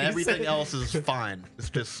 Everything else is fine. It's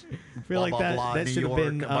just I feel like that New should have York,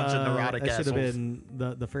 been a bunch of neurotic that should have assholes. been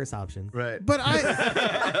the first option. Right. But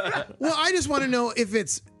I just want to know if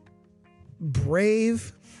it's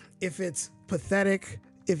brave, if it's pathetic,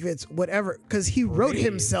 if it's whatever, because he wrote Brave.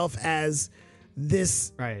 himself as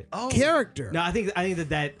this Right. character. No, I think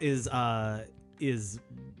that is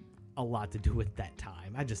a lot to do with that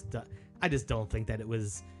time. I just don't think that it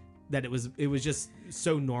was just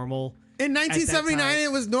so normal. In at that 1979, time.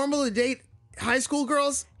 it was normal to date high school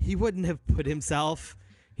girls. He would not have put himself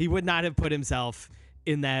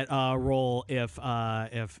in that role if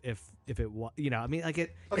it was, you know, I mean, like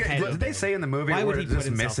it. Okay, did they say in the movie, Why or would he did put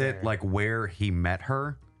this miss himself it, there? like where he met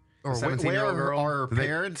her? Or The where 17-year-old girl? are Did they-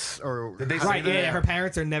 parents? Or Did they say Right, that? yeah, her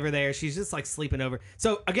parents are never there. She's just like sleeping over.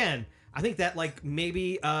 So again, I think that like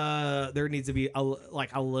maybe there needs to be a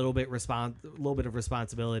little bit of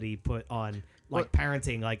responsibility put on like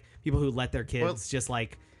parenting, like people who let their kids just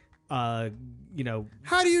like you know.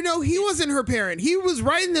 How do you know he wasn't her parent? He was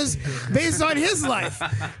writing this based on his life.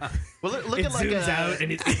 Well, look It at like zooms out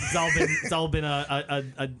and it's all been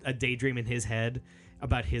a daydream in his head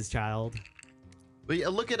about his child. Well, yeah,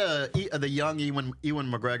 look at the young Ewan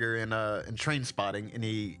McGregor in Train Spotting, and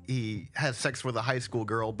he has sex with a high school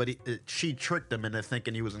girl, but she tricked him into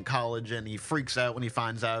thinking he was in college, and he freaks out when he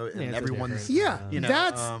finds out, and it's a everyone's different- Yeah, you know,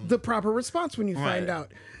 that's the proper response when you find right.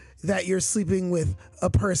 out that you're sleeping with a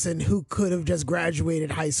person who could have just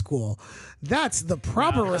graduated high school. That's the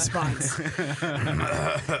proper response.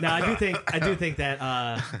 No, I do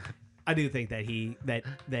think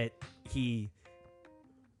that he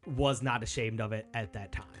was not ashamed of it at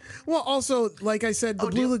that time. Well, also, like I said, the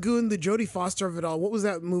Blue dear. Lagoon, the Jodie Foster of it all. What was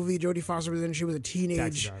that movie Jodie Foster was in? She was a Taxi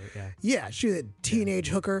teenage. driver, yeah. Yeah, she was a teenage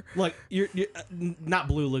hooker. Look, you're not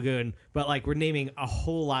Blue Lagoon, but like we're naming a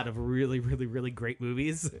whole lot of really, really, really great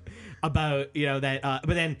movies about, you know, that. But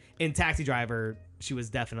then in Taxi Driver, she was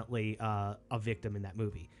definitely a victim in that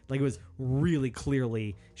movie. Like it was really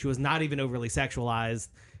clearly, she was not even overly sexualized.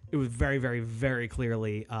 It was very, very, very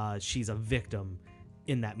clearly she's a victim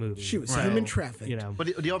in that movie. She was Right. human trafficked. You know. But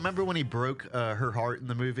do y'all remember when he broke her heart in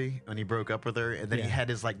the movie? When he broke up with her, and then he Yeah. had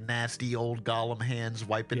his like nasty old Gollum hands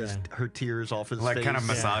wiping her tears off his Like face. kind of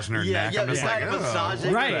massaging her neck. Yeah, I'm just like,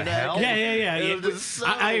 massaging Right. her neck. Yeah. It was just so-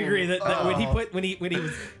 I agree that when he oh. put when he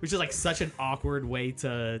was, which is like such an awkward way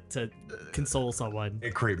to console someone.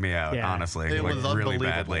 It creeped me out, Yeah. honestly, It like was really unbelievable.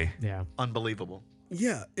 badly. Yeah. Unbelievable.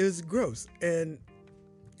 Yeah, it was gross. And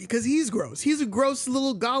because he's gross. He's a gross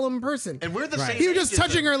little Gollum person. And we're the Right. same. He was just age as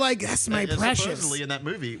touching him. her like, that's my And precious. Supposedly in that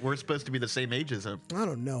movie, we're supposed to be the same age as him. I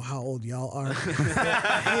don't know how old y'all are. He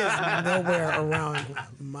is nowhere around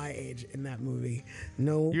my age in that movie.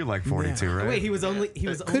 No. You're like 42, man. right? Wait, he was only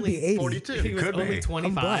Could be 80. 42. He was Could only be. I'm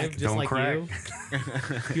 25, black. just Don't like crack. you.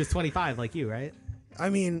 He was 25, like you, right? I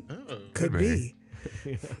mean, could Could be.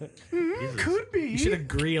 Could be. You should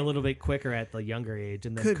agree a little bit quicker at the younger age,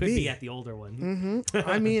 and then Could could be. be at the older one.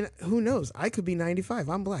 I mean, who knows? I could be 95.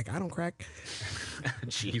 I'm black. I don't crack.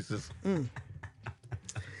 Jesus.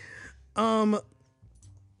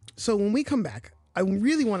 So when we come back, I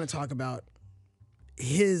really want to talk about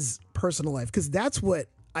his personal life because that's what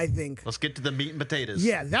I think. Let's get to the meat and potatoes.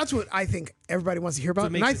 Yeah, that's what I think everybody wants to hear about.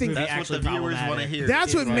 What And I makes think this movie That's what actually the viewers want to problematic. hear.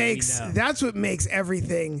 that's what Right. makes We know. that's what makes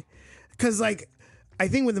everything. Because like, I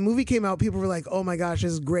think when the movie came out, people were like, "Oh my gosh,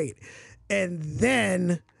 this is great," and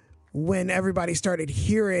then when everybody started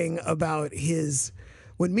hearing about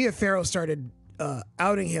when Mia Farrow started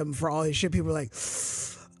outing him for all his shit, people were like,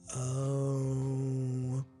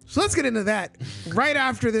 "Oh." So let's get into that right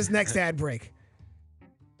after this next ad break.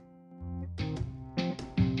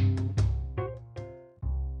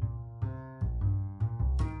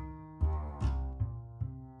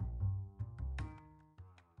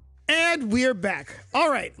 And we're back. All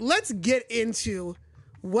right, let's get into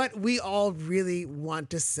what we all really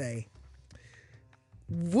want to say.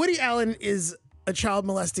 Woody Allen is a child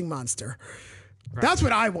molesting monster. That's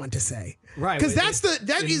what I want to say. Right, Because but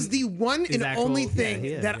that is the one and actual- only yeah, thing he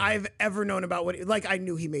is, that yeah. I've ever known about Woody. Like I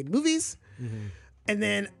knew he made movies, and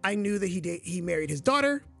then I knew that he married his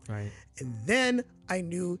daughter, Right. and then I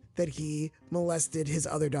knew that he molested his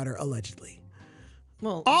other daughter allegedly.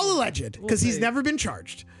 Well, All alleged, because he's say- never been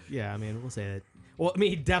charged. yeah, I mean, we'll say that. Well, I mean,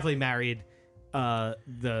 he definitely married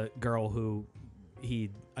the girl who he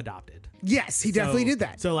adopted. Yes, he definitely So- did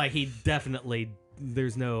that. So like he definitely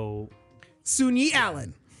there's no Sunyi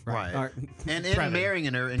Allen. Right. or- And in Previn.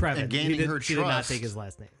 marrying her and, Previn. and gaining her She did not trust, take his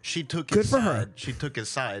last name. she took Good his for side. her. She took his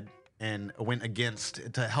side and went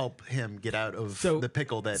against to help him get out of So the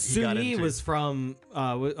pickle that he got Sun Yi into. was from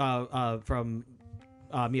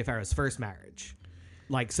Mia Farrow's first marriage.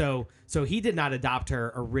 Like so he did not adopt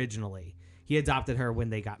her originally. He adopted her when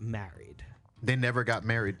they got married. They never got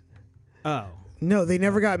married. Oh. No, they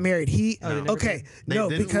never got married. He they never okay. They No,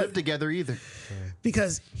 didn't because live together either.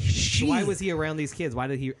 she Why was he around these kids?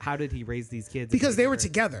 How did he raise these kids? because they were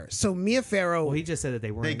together. together. So Mia Farrow. Well, he just said that they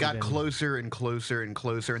weren't. They got even- closer and closer and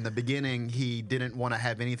closer. In the beginning, he didn't want to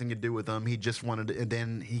have anything to do with them. He just wanted to, and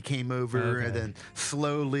then he came over, Okay. and then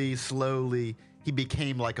slowly, he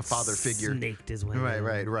became like a father figure. Snaked his way.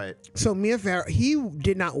 Right. so Mia Farrow. He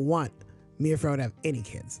did not want Mia Farrow to have any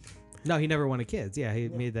kids. No, he never wanted kids. Yeah, he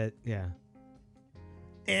made that. Yeah.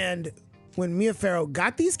 And when Mia Farrow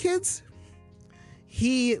got these kids,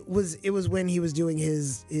 it was when he was doing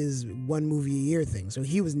his one movie a year thing. So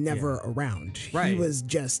he was never around. He Right. was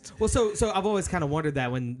just Well, so I've always kind of wondered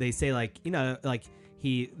that when they say like like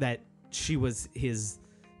that she was his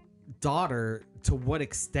daughter. To what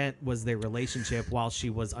extent was their relationship while she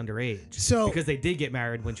was underage? So- because they did get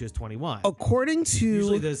married when she was 21. according to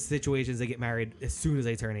Usually those situations they get married as soon as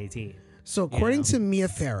they turn 18. according to Mia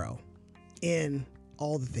Farrow, in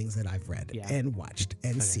all the things that I've read Yeah. and watched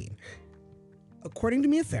and seen, according to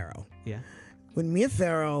Mia Farrow, Yeah. when Mia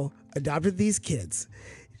Farrow adopted these kids,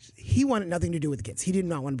 he wanted nothing to do with the kids. He did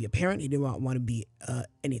not want to be a parent. He did not want to be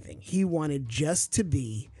anything. He wanted just to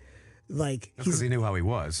be like Because he knew how he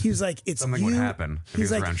was. he was like, it's Something you. would happen if he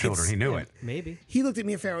was like, around children. it's- He knew it. Maybe. He looked at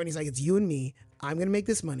Mia Farrow and he's like, it's you and me. I'm gonna make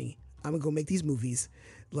this money. I'm gonna go make these movies.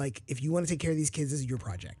 Like, if you want to take care of these kids, this is your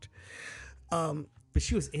project. But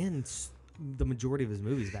she was in the majority of his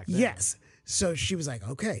movies back then. Yes. So she was like,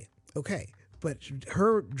 okay. But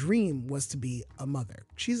her dream was to be a mother.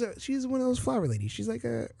 She's one of those flower ladies. She's like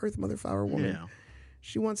a earth mother flower woman. Yeah.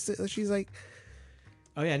 She wants to. She's like,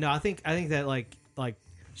 Oh yeah, no, I think that like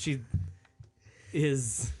she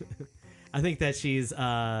is. I think that she's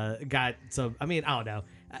got some. I mean, I don't know.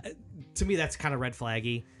 To me, that's kind of red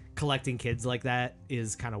flaggy. Collecting kids like that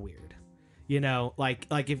is kind of weird. You know, like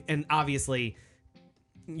if and obviously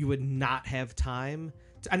you would not have time.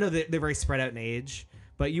 I know that they're very spread out in age,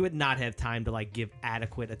 but you would not have time to like give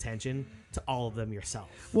adequate attention to all of them yourself.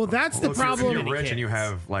 well, that's the Well, if you're- problem. If you're Many rich and you kids.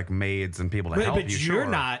 have like maids and people to But, help but you, you're sure.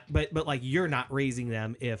 not. But like you're not raising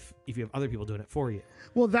them if you have other people doing it for you.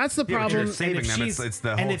 Well, that's the Yeah, but you're problem. saving And if them. she's- It's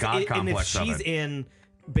the and whole if- God and if complex of she's it. in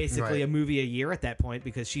basically Right. a movie a year at that point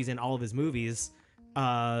because she's in all of his movies,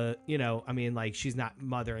 I mean, like she's not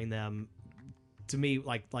mothering them to me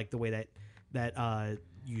like the way that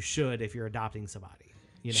you should if you're adopting somebody.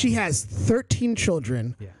 You know? She has 13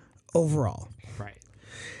 children Yeah. overall, Right.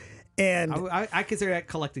 and I consider that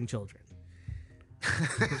collecting children.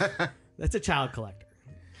 That's a child collector.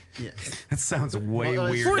 Yeah. That sounds way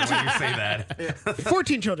Well, weird when you say that.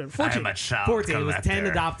 14 children. 14. I'm a child 14. It was 10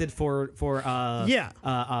 collector. adopted for Yeah.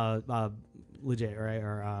 legit, right?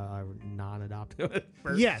 Or non-adopted.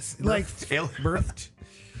 Yes, like Birthed.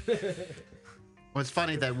 Well, it's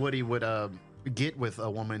funny that Woody would get with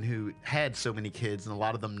a woman who had so many kids, and a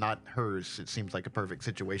lot of them not hers. It seems like a perfect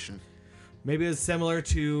situation. Maybe it was similar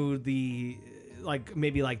to the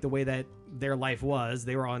maybe the way that their life was.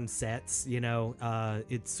 They were on sets,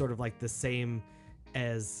 it's sort of like the same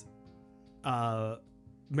as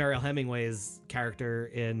Mariel Hemingway's character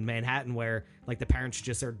in Manhattan, where like the parents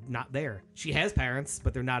just are not there. She has parents,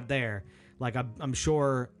 but they're not there. Like I'm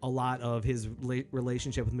sure a lot of his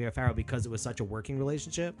relationship with Mia Farrow, because it was such a working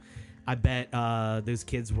relationship, I bet those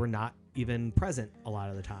kids were not even present a lot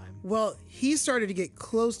of the time. well, he started to get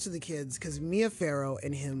close to the kids because Mia Farrow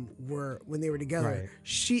and him were when they were together. Right.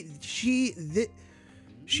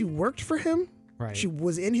 She worked for him. Right. She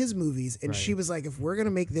was in his movies, and she Right. was like, if we're gonna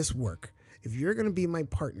make this work, if you're gonna be my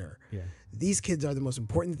partner, Yeah. these kids are the most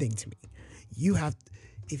important thing to me. You have,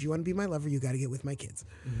 if you want to be my lover, you got to get with my kids.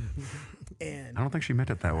 And I don't think she meant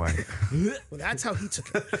it that way. well, that's how he took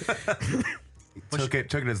it.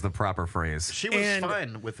 took it as the proper phrase. She was And-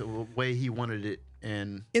 fine with the way he wanted it,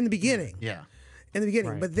 and In the beginning. yeah, In the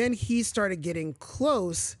beginning. Right. But then he started getting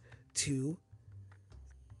close to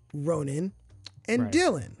Ronan and Right.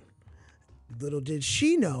 Dylan. Little did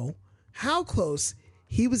she know how close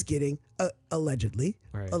he was getting, allegedly.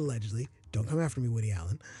 Right. Allegedly. Don't come after me, Woody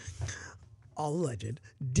Allen. All alleged.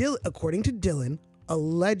 According to Dylan,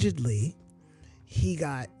 allegedly, he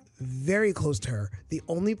got very close to her. The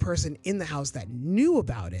only person in the house that knew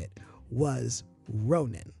about it was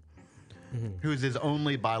Ronan. who's his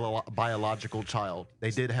only biological child.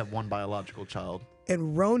 They did have one biological child.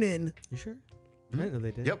 And Ronan, You sure? I didn't know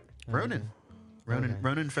they did. Yep, Ronan.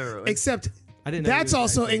 Ronan Farrow. except I didn't know that's he was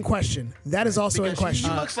also actually- in question. That is also in Because question.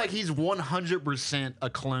 He looks like he's 100% a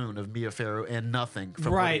clone of Mia Farrow and nothing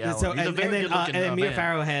from Right. Woody Allen. So He's a and very then good-looking and then Mia man.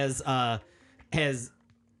 Farrow has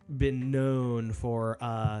been known for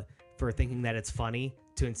thinking that it's funny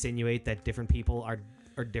to insinuate that different people are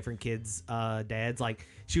different kids' dads. Like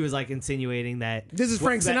she was like insinuating that This is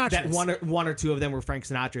Frank that Sinatra's. one or two of them were Frank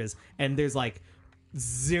Sinatra's, and there's like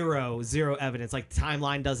zero evidence. Like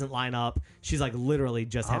timeline doesn't line up. She's like literally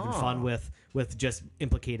just having fun with just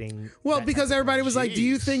implicating. Well, that because type of everybody was like, "Do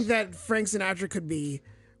you Jeez. think that Frank Sinatra could be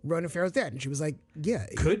Ronan Farrow's dad?" And she was like, "Yeah,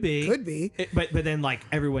 it could be, could be." But then like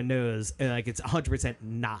everyone knows, like it's 100%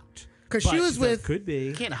 not. 'Cause But she was says with- could be.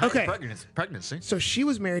 You can't hide Okay. pregnancy. So she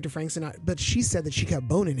was married to Frank Sinatra, but she said that she kept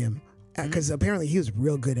boning him because apparently he was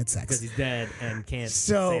real good at Because sex. he's dead and can't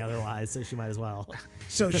So- say otherwise, so she might as well.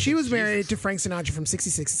 So she was married to Frank Sinatra from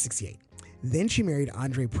 66 to 68. Then she married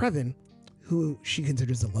Andre Previn, who she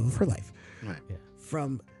considers the love of her life, Right.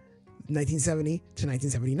 from 1970 to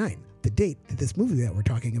 1979, the date that this movie that we're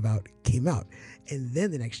talking about came out. And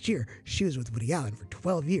then the next year, she was with Woody Allen for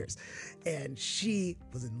 12 years. And she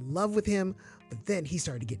was in love with him, but then he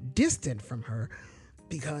started to get distant from her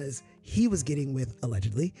because he was getting with,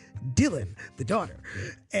 allegedly, Dylan, the daughter.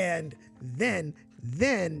 And then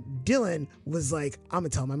Dylan was like, "I'm gonna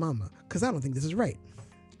tell my mama because I don't think this is right."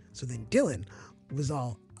 So then Dylan was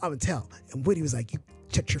all, "I'm gonna tell." And Woody was like, "You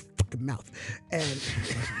shut your fucking mouth." And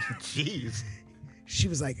Jeez. she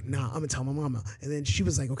was like, "Nah, I'm gonna tell my mama." And then she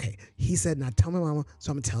was like, "Okay." He said, "Not tell my mama,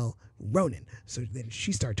 so I'm gonna tell Ronan." So then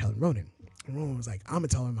she started telling Ronan. And Ronan was like, "I'm gonna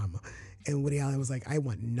tell my mama." And Woody Allen was like, "I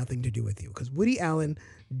want nothing to do with you," because Woody Allen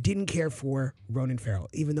didn't care for Ronan Farrow,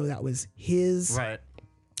 even though that was his Right.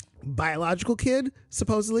 biological kid,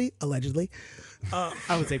 supposedly, allegedly. I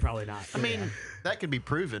would say probably not. I mean, that could be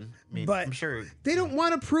proven. I mean, But I'm sure. they don't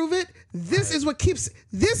want to prove it. This is what keeps.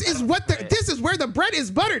 This is what the. This is where the bread is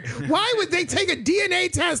buttered. Why would they take a DNA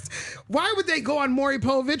test? Why would they go on Maury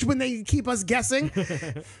Povich when they keep us guessing?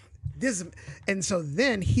 This, and so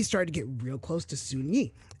then he started to get real close to Soon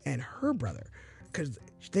Yi and her brother, because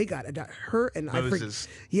they got her and Moses.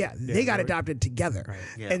 they got adopted together.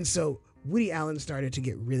 Yeah. And so Woody Allen started to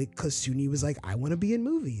get really, because Soon Yi was like, "I want to be in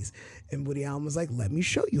movies," and Woody Allen was like, "Let me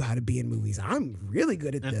show you how to be in movies. I'm really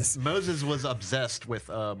good at this." Moses was obsessed with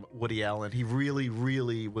Woody Allen. He really,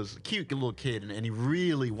 really was a cute little kid, and he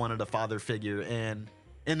really wanted a father figure. And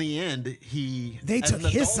in the end, They as took an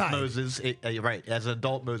his adult side. Moses, right? As an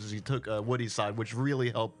adult Moses, he took Woody's side, which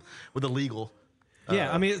really helped with the legal.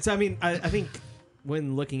 Yeah, I mean, I think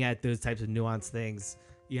when looking at those types of nuanced things,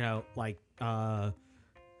 you know, like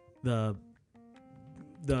the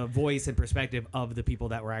voice and perspective of the people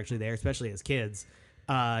that were actually there, especially as kids.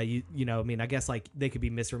 You know, I mean, I guess like they could be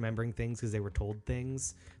misremembering things because they were told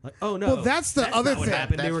things. Like, oh no, Well, that's the other not what thing.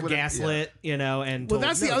 happened. They That's were what it- gaslit, you know, and Well, told,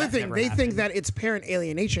 that's the "No, other that thing. never They think happened." that it's parent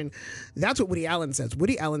alienation. That's what Woody Allen says.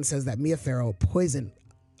 Woody Allen says that Mia Farrow poisoned.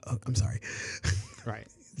 Oh, I'm sorry. right.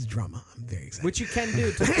 It's drama. I'm very excited. Which you can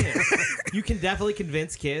do to kids. You can definitely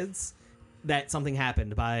convince kids that something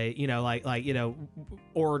happened by, you know, like you know,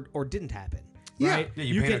 or didn't happen. Yeah. Right? Yeah,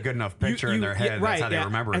 you paint a good enough picture in their head, that's how they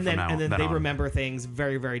remember it and from then, now- And then then they on. remember things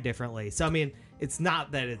very, very differently. So I mean, it's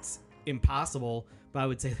not that it's impossible, but I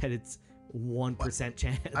would say that it's 1%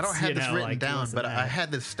 chance. I don't have you this know, written like, down, less than but I that.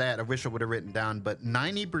 had this stat. I wish I would have written down. But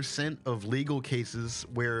 90% of legal cases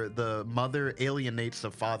where the mother alienates the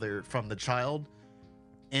father from the child,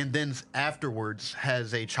 and then afterwards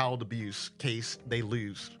has a child abuse case, they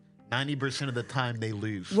lose. 90% of the time, they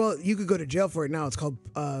lose. Well, you could go to jail for it now. It's called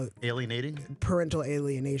Alienating. parental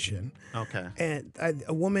alienation. Okay. And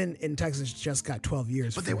a woman in Texas just got 12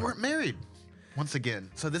 years. But for they it. weren't married. Once again,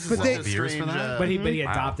 so this is But like they- a 12 years for strange, that? But he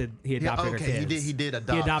Wow. adopted yeah, her okay, kids. he did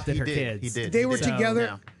adopt. He adopted her did, kids. He did. They he were did. together.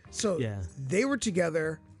 Yeah. So Yeah. they were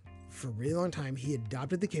together for a really long time. He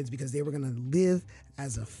adopted the kids because they were going to live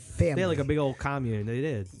as a family. They had like a big old commune. They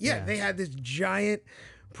did. Yeah, they had this giant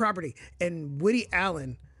property. And Woody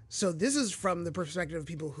Allen, so this is from the perspective of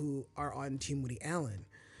people who are on Team Woody Allen.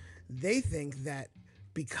 They think that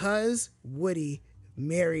because Woody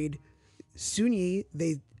married Soon Yi,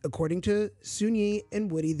 according to Soon Yi and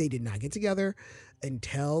Woody, they did not get together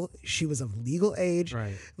until she was of legal age.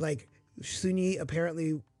 Right. Like Soon Yi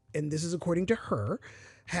apparently, and this is according to her,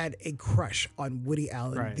 had a crush on Woody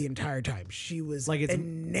Allen Right. the entire time. She was Like it's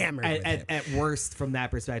enamored with him. At worst, from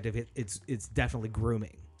that perspective, it's definitely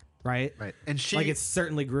grooming. right? Right. And she Like it's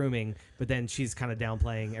certainly grooming, but then she's kind of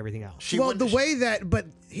downplaying everything else. she Well, went- the way that, but,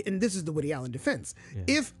 and this is the Woody Allen defense.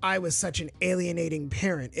 If I was such an alienating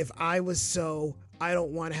parent, if I was so, I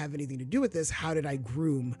don't want to have anything to do with this, how did I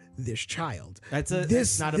groom this child? That's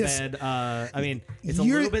not a bad. I mean, it's a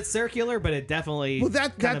You're- little bit circular, but it definitely kind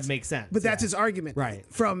that's of makes sense. But that's yeah. his argument. Right.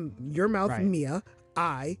 From your mouth, Right. Mia,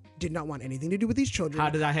 I did not want anything to do with these children. How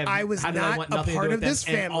did I have? I was how did I not want a nothing part to do of with this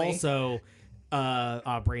them family. And also,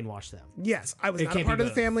 brainwash them. Yes, I was It not a can't part be of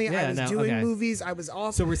the both. family. I Yeah, was no, doing okay. movies. I was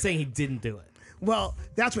also So we're saying he didn't do it. well.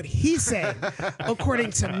 That's what he's saying,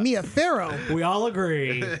 according to Mia Farrow. We all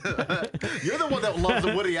agree. you're the one that loves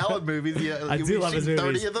the Woody Allen movies. Yeah, I do love his movies.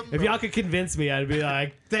 30 of them. If y'all could convince me, I'd be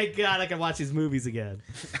like, thank God I can watch these movies again.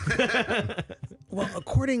 Well,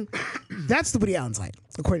 that's the Woody Allen side.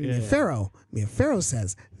 According to Mia Farrow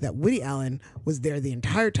says that Woody Allen was there the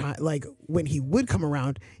entire time. Like when he would come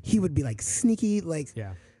around, he would be like sneaky, like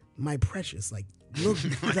Yeah. my precious, like look.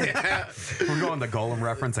 Like, We're going the Golem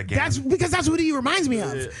reference again. that's because that's what he reminds me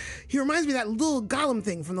of. He reminds me of that little Gollum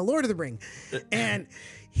thing from the Lord of the Ring, and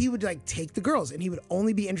he would like take the girls, and he would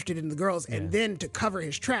only be interested in the girls, and then to cover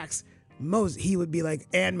his tracks, he would be like,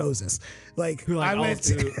 and Moses, like Who like I went.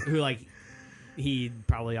 who like he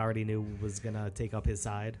probably already knew was gonna take up his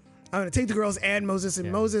side. I'm gonna take the girls and Moses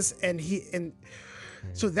and Moses and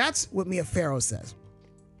so that's what Mia Farrow says.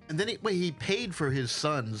 And then he paid for his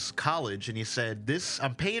son's college, and he said,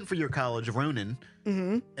 I'm paying for your college, Ronan,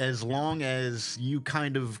 as long as you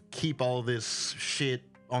kind of keep all this shit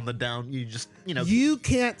on the down. You just, You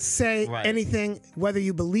can't say Right. anything, whether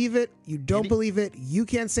you believe it, you don't believe it. You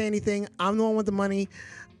can't say anything. I'm the one with the money.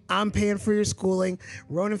 I'm paying for your schooling.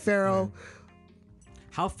 Ronan Farrow.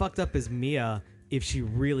 How fucked up is Mia if she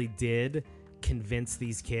really did convince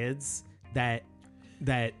these kids that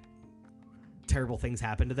terrible things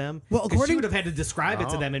happen to them? Well, 'Cause she according- would have had to describe it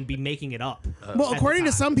to them and be making it up. Well, at the according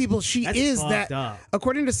to time. some people, she That's is fucked that. up.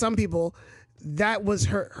 According to some people, that was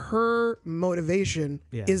her motivation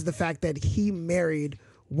Yeah. is the fact that he married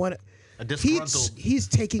one. A disgruntled, He's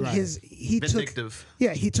taking Right. he took vindictive.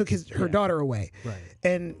 he took her daughter away. Right.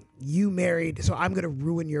 And you married, so I'm going to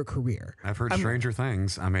ruin your career. I've heard stranger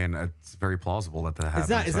things. I mean, it's very plausible that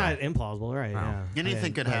happens. It's not implausible, right? Yeah.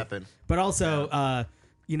 Anything could happen. But also,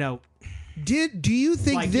 you know, Do you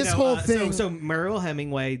think like this you know, whole thing? So Muriel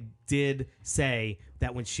Hemingway did say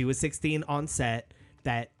that when she was 16 on set,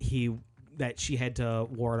 that she had to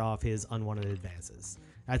ward off his unwanted advances.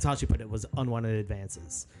 That's how she put it, was unwanted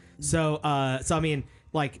advances. So I mean,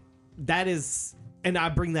 like that is, and I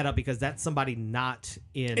bring that up because that's somebody not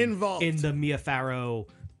Involved. in the Mia Farrow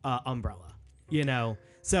umbrella, you know.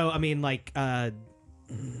 So I mean, like,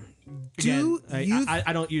 Do again, you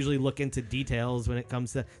I don't usually look into details when it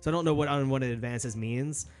comes to, so I don't know what unwanted advances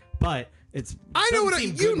means, but it's. I know what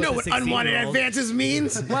doesn't seem you good know with what a unwanted 16-year-old. advances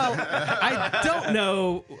means. Well, I don't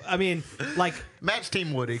know. I mean, like Match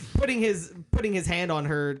Team Woody. putting his hand on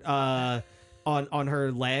her on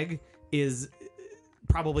her leg is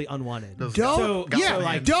probably unwanted. Don't So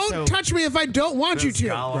don't touch me if I don't want you to.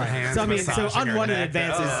 So I mean, so unwanted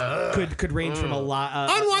advances could range from a lot.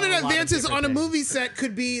 Unwanted a lot of advances different on a things. movie set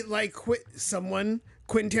could be like Quentin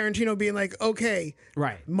Tarantino being like, okay,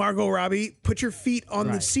 Right. Margot Robbie, put your feet on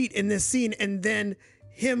the Right. seat in this scene, and then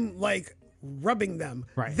him like rubbing them.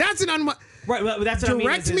 Right. That's an unwanted. Right. Well, that's what I mean.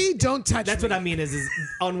 Direct is- me, don't touch That's me. what I mean. Is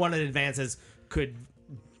unwanted advances could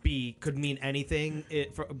mean anything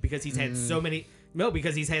because he's had so many. No,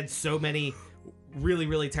 because he's had so many really,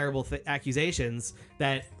 really terrible accusations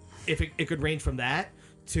that if it could range from that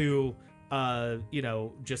to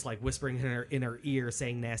just like whispering in her ear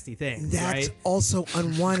saying nasty things. That's right? also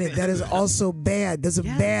unwanted. That is also bad. That's a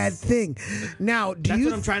Yes. bad thing. Now, do That's you?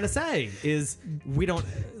 what I'm trying to say. Is we don't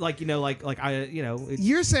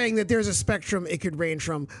You're saying that there's a spectrum it could range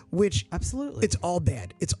from, which absolutely. it's all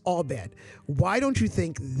bad. It's all bad. Why don't you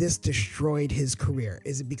think this destroyed his career?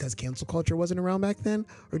 Is it because cancel culture wasn't around back then,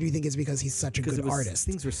 or do you think it's because he's such a good artist?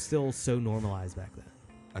 Things were still so normalized back then.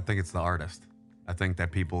 I think it's the artist. I think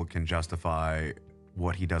that people can justify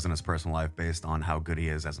what he does in his personal life based on how good he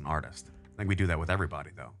is as an artist. I think we do that with everybody,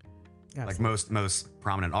 though. Like most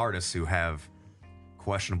prominent artists who have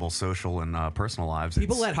questionable social and personal lives.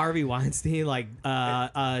 People let Harvey Weinstein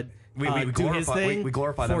we do his glorify- thing we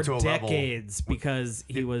glorify them for to a level. decades because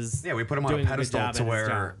he was Yeah, we put him on doing a good pedestal job to at his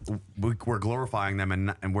where job. we're glorifying them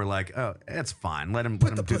and we're like, oh, it's fine. Let them the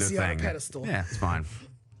do their pussy on a thing. pedestal. Yeah, it's fine.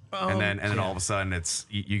 And then all of a sudden it's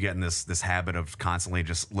you get in this habit of constantly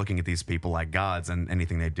just looking at these people like gods, and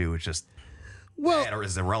anything they do is just Well, bad or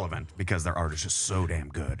is irrelevant because their art is just so damn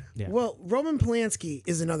good. Yeah. Well, Roman Polanski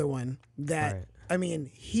is another one that Right. I mean,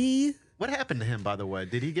 he What happened to him, by the way?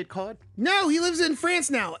 Did he get caught? No, he lives in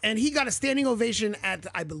France now, and he got a standing ovation at,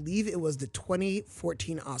 I believe it was the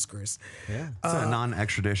 2014 Oscars. Yeah. It's a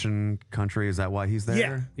non-extradition country. Is that why he's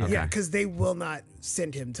there? Yeah, Okay. yeah, because they will not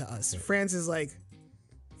send him to us. France is like,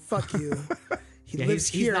 fuck you. He Yeah, lives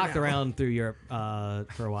he's here knocked now. around through Europe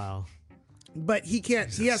for a while. But he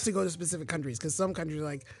can't. He has to go to specific countries because some countries are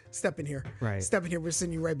like, step in here, Right. step in here. We're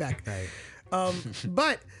sending you right back. Right.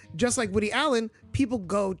 But just like Woody Allen, people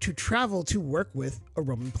go to travel to work with a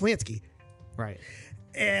Roman Polanski. Right.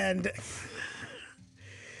 And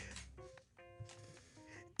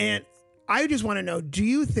I just want to know, do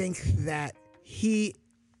you think that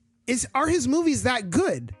are his movies that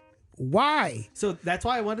good? Why? So that's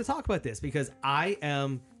why I wanted to talk about this, because I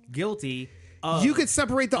am guilty of... You could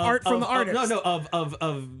separate the art from the artist.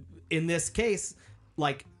 Of in this case,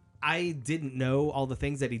 like, I didn't know all the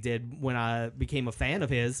things that he did when I became a fan of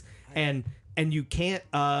his, and you can't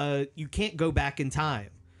go back in time.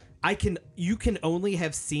 You can only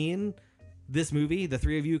have seen this movie. The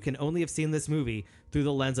three of you can only have seen this movie through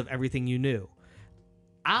the lens of everything you knew.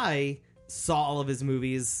 I saw all of his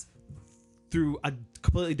movies through a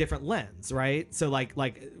completely different lens, right? So like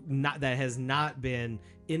not that has not been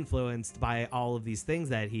influenced by all of these things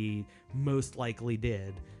that he most likely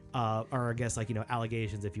did. Or I guess, like, you know,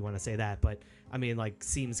 allegations, if you want to say that, but I mean, like,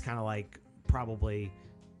 seems kind of like probably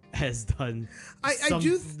has done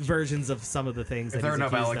versions of some of the things. If that there are he's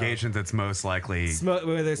enough accused of. allegations, it's most likely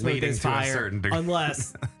Where there's smoke, leading there's to a fire, certain degree.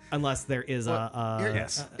 unless there is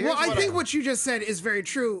Yes. Well, I think what you just said is very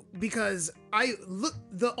true because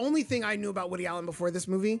the only thing I knew about Woody Allen before this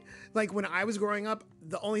movie, like when I was growing up,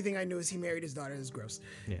 the only thing I knew is he married his daughter. Is gross,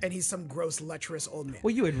 and he's some gross, lecherous old man.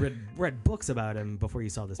 Well, you had read books about him before you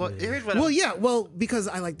saw this movie. Here's what Well, because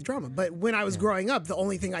I like the drama. But when I was growing up, the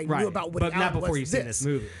only thing I knew about Woody but Allen not before was you've seen this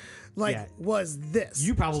movie. Was this.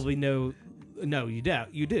 You probably know. No, you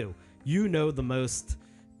do. You know the most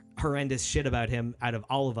horrendous shit about him out of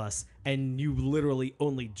all of us, and you literally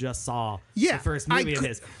only just saw the first movie of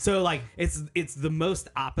his. So like, it's the most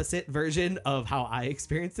opposite version of how I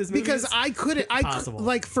experienced this movie. Because I couldn't.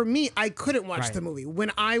 For me, I couldn't watch Right. the movie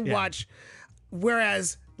when I watch.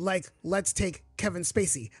 Whereas, like, let's take Kevin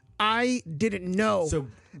Spacey. I didn't know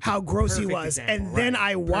how gross he perfect was, example, and then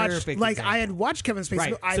right. I watched. Perfect I example. had watched Kevin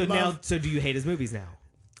Spacey. Right. So do you hate his movies now?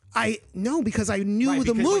 No, because I knew Right,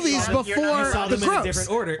 the because you movies saw them- before you saw the them in a gross. different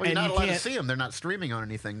order, Well, you're and not you allowed to can't. see them. They're not streaming on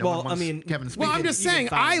anything. No Well, one wants I mean- Kevin Spacey. Well, I'm can- just you can saying,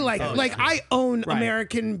 find- I like oh, like yeah. I own Right.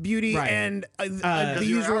 American Beauty Right. and the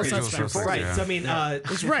you're usual our suspects. suspects. Right. Yeah. So I mean,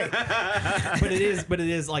 That's right. but it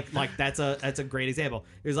is like that's a great example.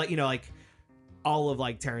 There's like, you know, like all of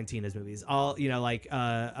like Tarantino's movies, all, you know, like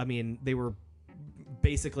I mean, they were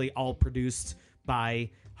basically all produced by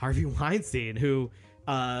Harvey Weinstein, who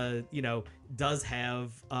you know, does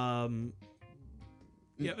have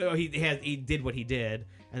you know, he did what he did,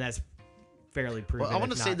 and that's fairly proven. Well, I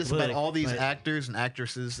want to if say not this about political, all these but- actors and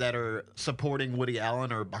actresses that are supporting Woody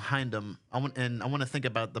Allen or behind him. I want to think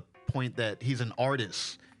about the point that he's an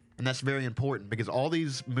artist, and that's very important because all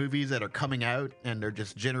these movies that are coming out and they're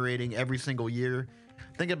just generating every single year.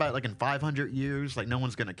 Think about, like, in 500 years, like, no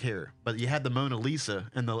one's gonna care. But you had the Mona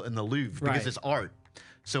Lisa in the Louvre because Right. it's art.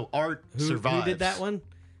 So art Who survives. did that one?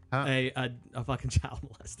 Huh? A fucking child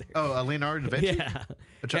molester. Oh, Leonardo da Vinci. Yeah.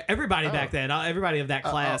 chi- Everybody oh. back then, everybody of that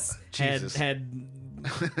class Jesus. had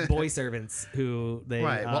boy servants who they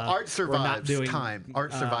Right. Well, art were not survives doing, time.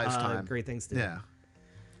 Art survives time. Great things to Yeah.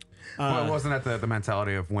 Well, wasn't that the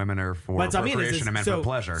mentality of women are for But I mean, procreation and men for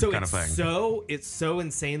pleasure kind of thing? It's so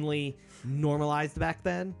insanely normalized back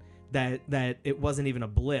then that it wasn't even a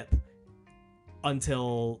blip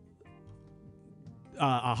until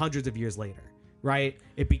hundreds of years later. Right,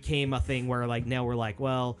 it became a thing where, like, now we're like,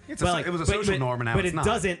 well, It was a but- social norm, and now but it's it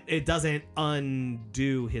not. doesn't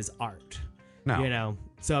undo his art. No. You know,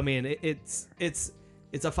 so I mean, it's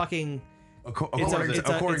a fucking According it's a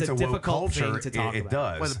to woke difficult culture, thing to talk it about.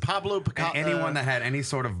 does. Was Pablo Picasso? Anyone that had any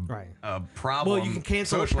sort of Right. problem, well, you can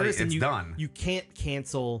cancel socially, a person. it's done. You can't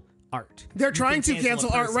cancel art. They're You trying can to cancel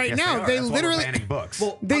a art person. right Yes, now. are. They That's why we're literally, banning books.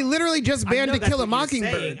 Well, they literally just I banned know To that's Kill a what you're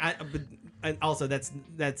Mockingbird. saying, and also that's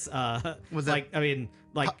Was that- like, I mean,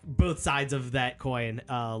 like, both sides of that coin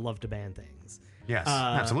love to ban things. Yes,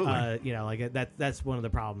 absolutely. You know, like that's one of the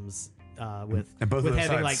problems with And both with of those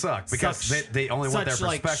having, sides like, suck because they only want their such,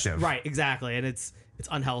 like, perspective. right? Exactly, and it's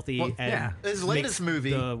unhealthy. Well, and yeah. His latest makes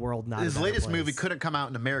movie, the world not. his a better latest place. movie couldn't come out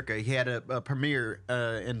in America. He had a premiere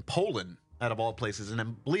in Poland, out of all places, and I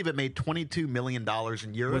believe it made $22 million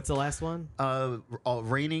in Europe. What's the last one?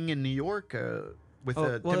 Raining in New York with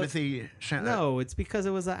Oh, well, Timothy. No, it's because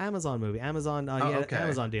it was an Amazon movie. Amazon, he had okay. an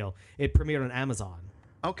Amazon deal. It premiered on Amazon.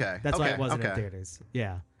 Okay. That's why okay, it wasn't in okay. theaters.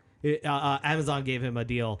 Yeah. Amazon gave him a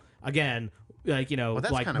deal again, like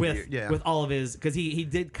that's like kinda with weird, yeah. with all of his, because he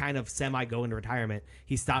did kind of semi go into retirement.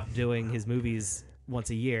 He stopped doing his movies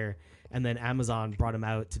once a year, and then Amazon brought him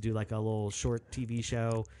out to do like a little short TV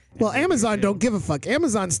show. Well, And maybe Amazon two. don't give a fuck.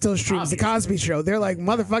 Amazon still streams the Cosby Show. They're like,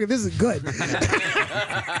 motherfucker, this is good.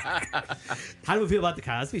 How do we feel about the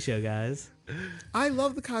Cosby Show, guys? I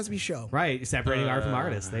love the Cosby Show. Right, separating art from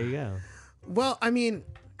artists. There you go. Well, I mean,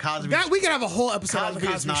 Cosby. that we could have a whole episode on the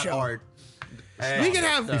Cosby is Cosby not Show. art. We could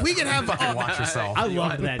have Fucking watch yourself. I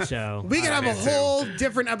loved that show. we could have a did too. whole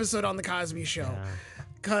different episode on the Cosby Show.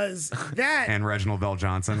 Cause that And Reginald Bell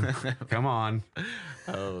Johnson. Come on.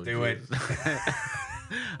 Oh, Do it.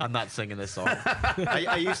 I'm not singing this song.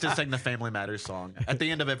 I used to sing the Family Matters song at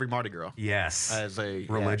the end of every Mardi Gras. Yes. As a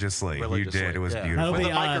Religiously. You did. It was beautiful. That'll With be,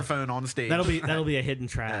 a microphone on stage. That'll be a hidden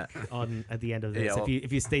track on at the end of this. Yeah, well,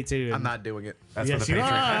 if you stay tuned. I'm not doing it. That's Yes, for the you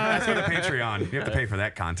Patreon. are. That's for the Patreon. You have to pay for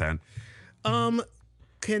that content.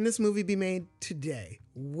 can this movie be made today?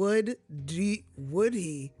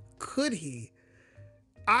 Could he?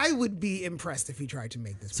 I would be impressed if he tried to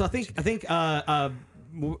make this. So I think because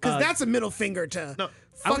that's a middle finger to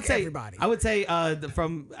I would fuck say everybody. I would say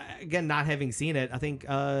from again not having seen it, I think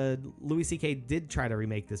Louis C.K. did try to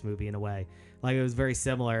remake this movie in a way. Like it was very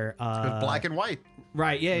similar. It was black and white.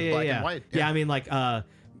 Right? Yeah. black and white, Yeah, yeah. I mean like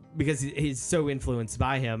because he's so influenced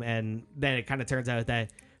by him, and then it kind of turns out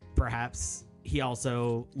that perhaps he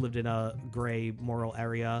also lived in a gray moral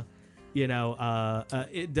area. You know, and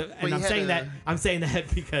he I'm had saying a- I'm saying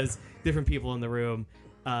that because different people in the room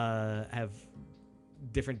have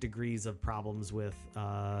different degrees of problems with.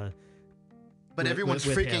 But with- everyone's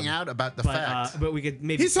with freaking him. out about the But fact. but we could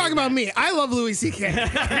maybe. He's talking about me. I love Louis C.K.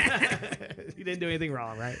 You didn't do anything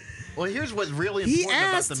wrong, right? Well, here's what's really He important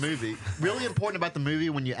about asked- the movie. Really important about the movie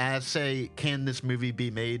when you ask, say, can this movie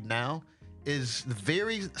be made now? Is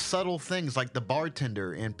very subtle things like the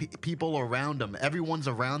bartender and people around him. Everyone's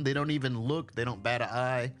around. They don't even look. They don't bat an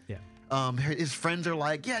eye. Yeah. His friends are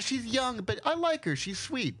like, yeah, she's young, but I like her. She's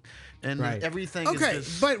sweet. And Right. everything Okay, is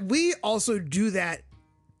just... but we also do that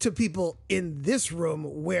to people in this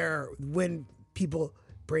room where when people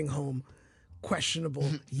bring home questionable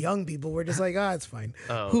young people, we're just like, it's fine.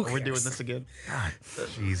 Who we're doing cares? this again?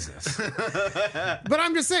 Jesus. But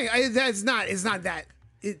I'm just saying, it's not that.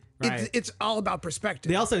 Right. It's all about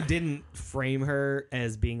perspective. They also didn't frame her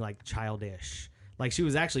as being like childish. Like she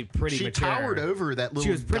was actually pretty She mature. towered over that little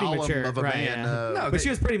She was pretty golem mature, of a right? man. Yeah. No, but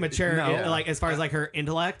she was pretty mature, No. like as far as like her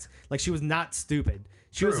intellect. Like she was not stupid.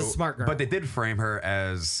 She was a True, smart girl. But they did frame her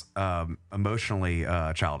as emotionally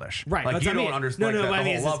childish. Right, Like that's you what I don't mean. understand No, the what I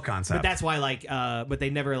mean whole is love concept. But that's why, like, but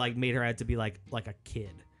they never like made her out to be like a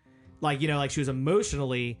kid. Like like she was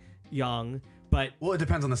emotionally young, but Well, it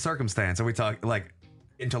depends on the circumstance. Are we talking like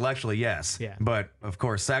intellectually? Yes. Yeah. But of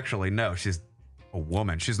course, sexually, no. She's a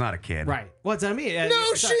woman. She's not a kid. right. What's I mean?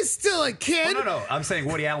 no, she's still a kid. Oh, no. I'm saying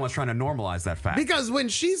Woody Allen was trying to normalize that fact. Because when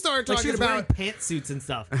she started Like she talking was wearing about, pantsuits and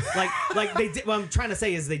stuff. Like they did. What I'm trying to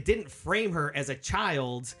say is they didn't frame her as a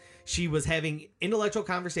child. She was having intellectual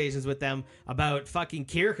conversations with them about fucking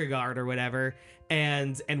Kierkegaard or whatever,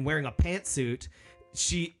 and wearing a pantsuit.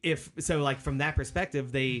 Like from that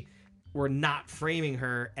perspective, they were not framing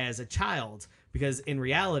her as a child because in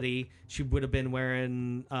reality she would have been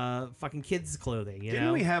wearing fucking kids clothing. You Didn't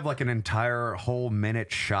know? we have like an entire whole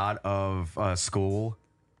minute shot of school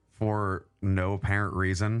for no apparent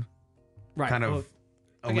reason? right. Kind of Well,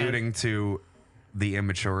 again- alluding to the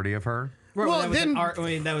immaturity of her. Well, Well, that was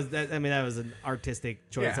then- that was an artistic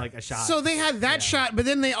choice, Yeah. like a shot. so they had that shot, but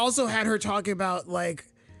then they also had her talking about like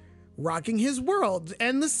rocking his world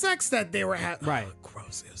and the sex that they were having. Right.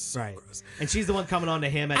 Gross. It was so right, gross. and she's the one coming on to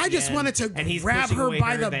him. At I the just end, wanted to and he's grab pushing her away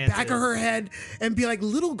by the advances. back of her head and be like,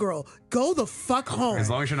 little girl, go the fuck home. As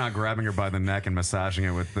long as you're not grabbing her by the neck and massaging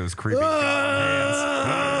it with those creepy goblin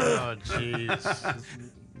hands. Oh, jeez.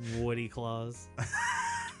 Woody claws.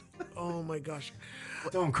 Oh my gosh.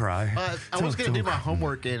 Don't cry. I was going to do my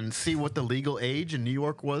homework and see what the legal age in New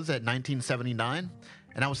York was at 1979.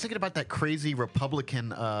 And I was thinking about that crazy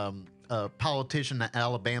Republican politician in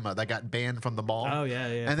Alabama that got banned from the mall. Oh, yeah.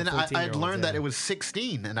 And then for I'd 14-year-olds, learned that yeah. it was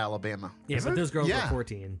 16 in Alabama. Yeah, but those girls Yeah. were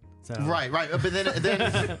 14. So. Right. But then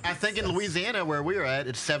I think in Louisiana, where we were at,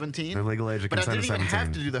 it's 17. The legal age of But I consent didn't is even 17.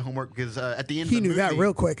 have to do the homework because at the end He of the knew movie, that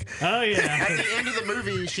real quick. Oh yeah. at the end of the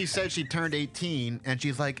movie, she said she turned 18, and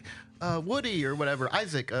she's like, Woody or whatever,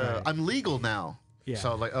 Isaac, I'm legal now. Yeah. So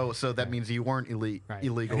I was like, oh, so that means you weren't Right.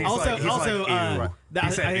 illegal. He's Also, like- he's like, ew. I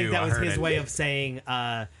He said, think ew, that I was heard his it. way of saying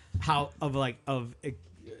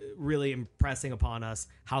really impressing upon us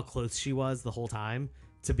how close she was the whole time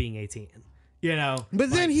to being 18. You know,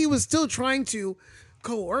 But then he was still trying to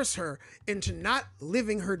coerce her into not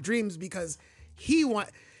living her dreams because he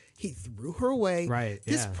threw her away. Right,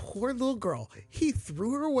 This yeah. poor little girl. He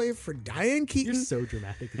threw her away for Diane Keaton. you're so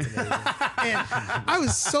dramatic. It's amazing. And I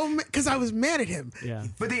was so mad because I was mad at him. Yeah.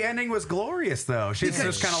 But the ending was glorious, though. She's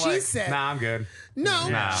Because just kind of she like, said- nah, I'm good. No,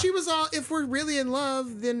 Yeah. she was all, if we're really in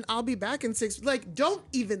love, then I'll be back in 6. Like, don't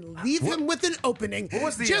even leave him with an opening. What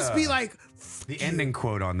was the, Just be like, The ending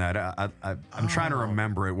quote on that, I'm trying to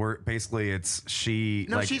remember it. Where basically it's she.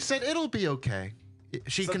 No, like, she said it'll be okay.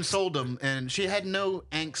 She consoled him, and she had no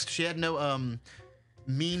angst. She had no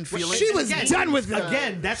mean feelings. she was done with it.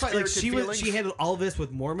 Again, that's why like spirited she feelings. handled all this with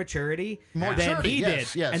more maturity than maturity, he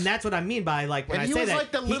yes, did. yes. And that's what I mean by like when And I he say was that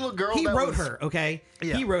like the little girl he that wrote was- her, okay?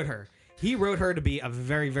 Yeah. He wrote her. He wrote her to be a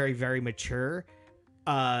very, very, very mature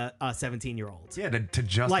 17-year-old. yeah, to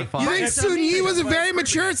justify. you think That's what I Sun mean. Yi was a That's very what-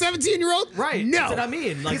 mature 17-year-old? Right. No. That's what I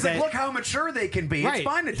mean. Like He's that, like, look how mature they can be. right. It's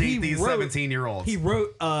fine to He date these wrote- 17-year-olds. He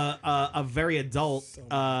wrote a very adult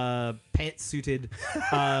pantsuited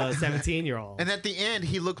 17-year-old. And at the end,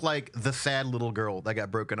 he looked like the sad little girl that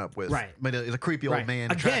got broken up with. Right. But a creepy old Right.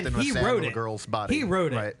 man Again, trapped in a he sad wrote little it. girl's body. He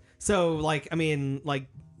wrote it. Right. So, like, I mean, like,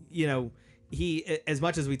 you know, he, as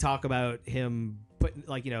much as we talk about him putting,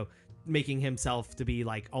 like, you know, making himself to be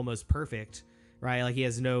like almost perfect, right? Like he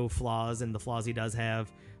has no flaws, and the flaws he does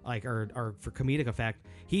have, like, are for comedic effect.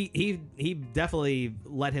 He definitely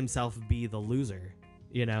let himself be the loser,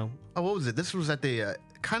 you know? Oh, what was it? This was at the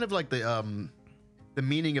kind of like the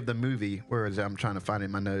meaning of the movie. Where is it? I'm trying to find it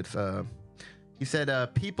in my notes. He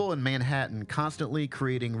said, people in Manhattan constantly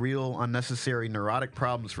creating real, unnecessary, neurotic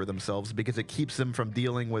problems for themselves because it keeps them from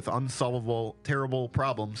dealing with unsolvable, terrible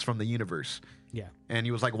problems from the universe. Yeah. And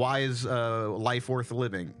he was like, why is life worth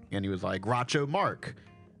living? And he was like, Groucho Mark,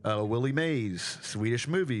 Willie Mays, Swedish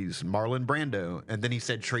movies, Marlon Brando. And then he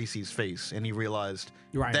said Tracy's face. And he realized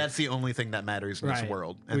Right. that's the only thing that matters in this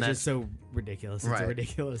world. And Which that's is so ridiculous. It's a Right.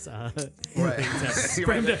 ridiculous Right. thing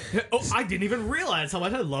for him to, oh, I didn't even realize how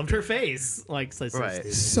much I loved her face. Like, so Right.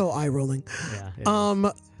 stupid. So eye rolling. Yeah. it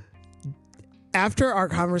is. After our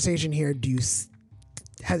conversation here,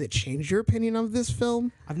 has it changed your opinion of this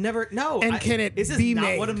film? I've never And can it This is be not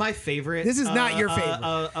made? one of my favorite. This is not your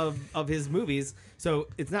favorite. Of his movies, so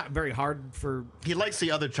it's not very hard for. he likes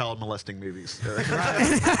the other child molesting movies.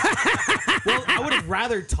 Well, I would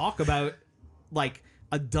rather talk about like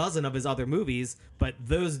a dozen of his other movies, but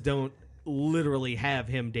those don't literally have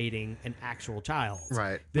him dating an actual child.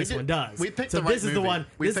 Right. This We did- one does. we picked so the right this is the movie. one.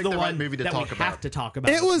 We This is picked the the right one movie to that we talk have about. to talk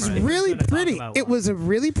about. It was Right. really We're gonna talk pretty. about It one. was a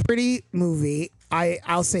really pretty movie.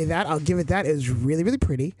 I'll say that. I'll give it that. It was really, really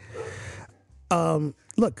pretty.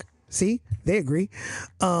 Look, see, they agree.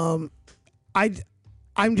 I'm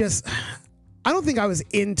just, I don't think I was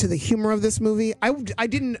into the humor of this movie. I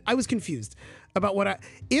was confused about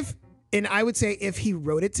and I would say if he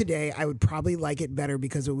wrote it today, I would probably like it better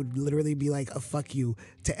because it would literally be like a fuck you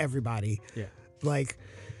to everybody. Yeah. Like,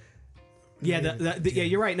 Yeah, yeah,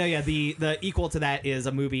 you're right. No, yeah, the equal to that is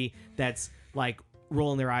a movie that's like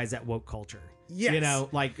rolling their eyes at woke culture. Yes. You know,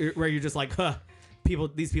 like where you're just like, huh,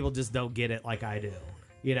 these people just don't get it like I do.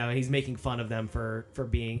 You know, and he's making fun of them for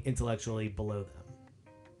being intellectually below them,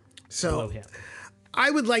 below so him.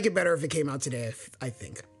 I would like it better if it came out today, I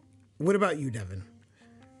think. What about you, Devin?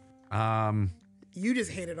 You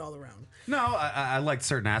just hate it all around. No, I liked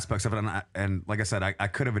certain aspects of it, and like I said, I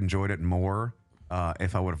could have enjoyed it more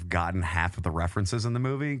if I would have gotten half of the references in the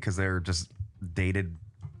movie because they're just dated.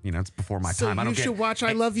 You know, it's before my So time. I you don't should get, watch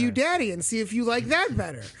I Love You, Daddy and see if you like that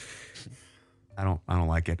better. I don't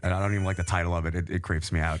like it. I don't even like the title of it. It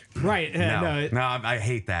creeps me out. Right? No, I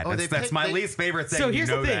hate that. Oh, That's my least favorite thing. So you here's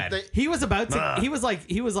know the thing: that. he was about to. He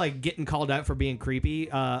was like getting called out for being creepy.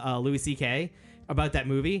 Louis C.K. about that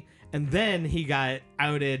movie, and then he got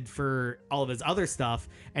outed for all of his other stuff,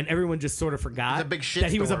 and everyone just sort of forgot It's a big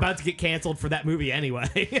that he was shitstorm. about to get canceled for that movie anyway.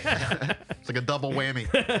 It's like a double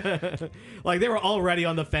whammy. Like they were already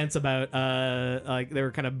on the fence about like they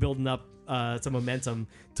were kind of building up some momentum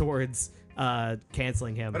towards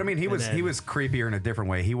canceling him. But I mean, he was creepier in a different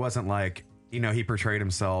way. He wasn't like, you know, he portrayed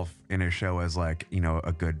himself in his show as like, you know,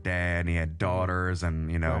 a good dad, and he had daughters,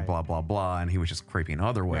 and you know, Right. blah blah blah, and he was just creepy in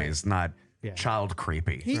other ways, not Yeah. child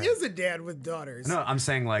creepy. He is a dad with daughters. No, I'm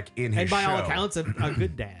saying like in his and by show. all accounts, a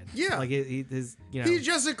good dad. Yeah. like his, you know, He's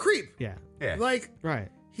just a creep. yeah, Yeah. Like, right.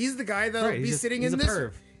 he's the guy that'll Right, be he's just- sitting he's in a this.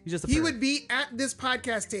 perv. He's just a He perv. would be at this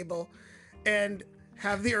podcast table and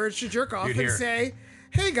have the urge to jerk off You'd and hear- say,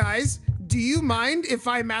 "Hey guys, do you mind if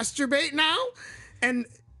I masturbate now?" And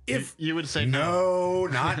if You would say no,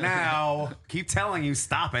 not now. Keep telling you,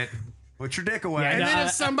 stop it. Put your dick away. Yeah, And no, then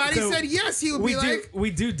if somebody so said yes, he would be like,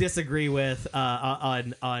 we do disagree with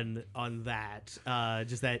on that.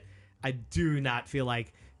 Just that I do not feel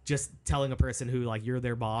like just telling a person who like you're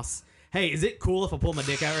their boss, hey, is it cool if I pull my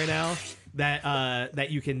dick out right now? That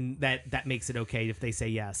you can that makes it okay if they say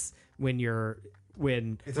yes when you're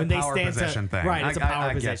when It's when a they power stand position thing. right. It's a I power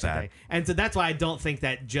get position that. thing, and so that's why I don't think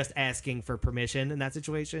that just asking for permission in that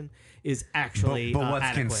situation is actually But what's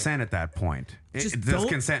adequate. consent at that point? Just Does don't-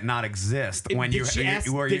 consent not exist Did when you she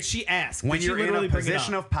ask? where Did she ask? when Did she you're in literally a bring it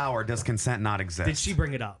position up? of power? Does consent not exist? Did she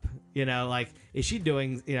bring it up? You know, like is she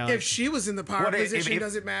doing? You know, if she was in the power What if- position, if-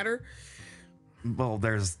 does it matter? Well,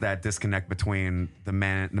 there's that disconnect between the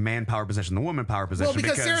man power position, the woman power position. Well,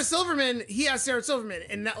 because Sarah Silverman, he has Sarah Silverman,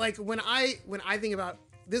 and that, like when I think about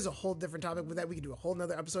this is a whole different topic with that we could do a whole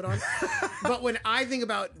nother episode on. But when I think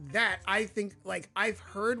about that, I think like I've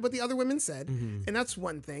heard what the other women said, and that's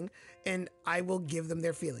one thing, and I will give them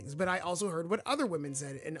their feelings. But I also heard what other women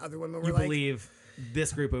said, and other women were you like, believe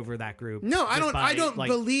this group over that group? "No, I just don't. by, I don't like,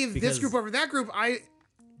 believe this because- group over that group.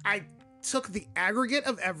 I took the aggregate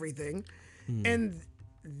of everything, and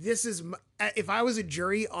this is if I was a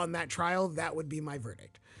jury on that trial, that would be my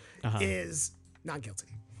verdict. Is not guilty.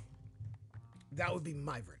 That would be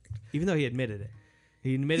my verdict. Even though he admitted it,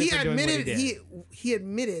 he admitted He to doing what he admitted did. he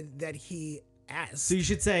admitted that he asked. So you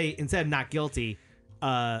should say instead of not guilty,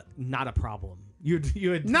 not a problem. You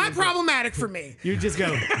Not problematic for me. You just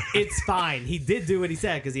go, it's fine. He did do what he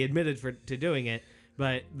said because he admitted to doing it.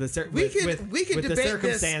 But We could with the debate this.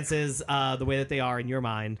 circumstances, the way that they are in your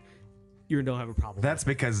mind, you don't have a problem. That's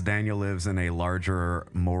because Daniel lives in a larger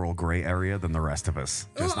moral gray area than the rest of us.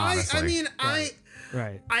 Just Well, honestly. I mean,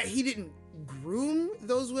 right. he didn't groom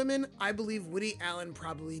those women. I believe Woody Allen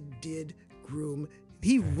probably did groom.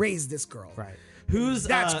 He raised this girl. Right. Whose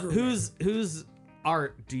That's grooming. whose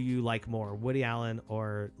art do you like more, Woody Allen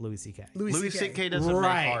or Louis C.K.? Louis C.K. doesn't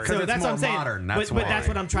Right. make art. So it's that's what more I'm saying. modern, But, that's but why. that's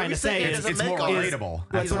what I'm trying Louis to say. C.K. Is, doesn't it's make more art. relatable.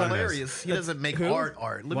 That's He's what it is. hilarious. He doesn't make Who? art.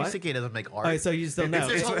 Louis What? C.K. doesn't make art. Oh, so you just don't know.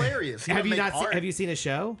 It's hilarious. He have doesn't you make not? art. Have you seen a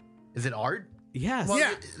show? Is it art? Yes. Well,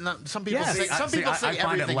 Yeah. Some people Yeah. say. Some people say I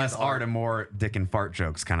find it everything less is art and more dick and fart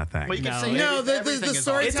jokes kind of thing. Well, you can No. say No, everything the is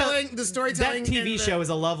art. storytelling. The storytelling. That and TV the- show is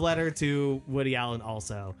a love letter to Woody Allen.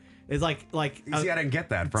 Also, it's like See, I didn't get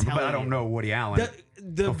that from, but I telling don't you. know Woody Allen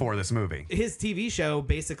the before this movie. his TV show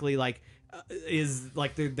basically like is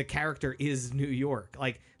like the character is New York.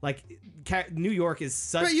 New York is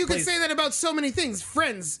such. But you could place- say that about so many things.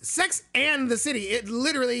 Friends, Sex, and the City. It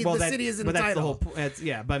literally the city is in the but that's title. the whole point.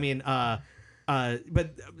 Yeah, but I mean,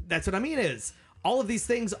 but that's what I mean is all of these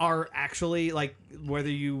things are actually like whether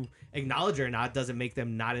you acknowledge it or not doesn't make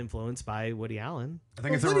them not influenced by Woody Allen. I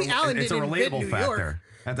think Well, Woody Allen it's a didn't invent relatable New factor.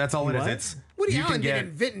 York. That's all it is. What? It's Woody you can Allen get- didn't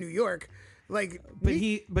invent New York. Like, But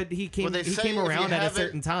he came Well, they he say came if you around at a haven't-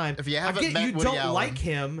 certain time. if you I haven't get met you Woody don't Allen- like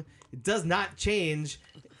him, it does not change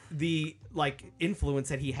the like influence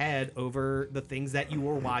that he had over the things that you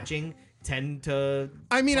were watching 10 to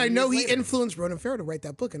I mean, I 20 know years he later. influenced Ronan Farrow to write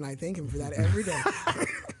that book, and I thank him for that every day.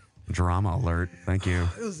 Drama alert. Thank you.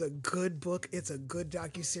 It was a good book. It's a good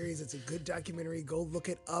docuseries. It's a good documentary. Go look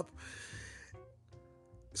it up.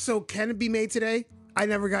 So, can it be made today? I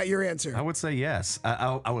never got your answer. I would say yes.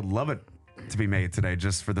 I would love it to be made today,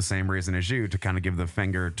 just for the same reason as you, to kind of give the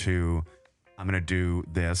finger to, I'm going to do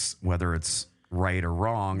this, whether it's right or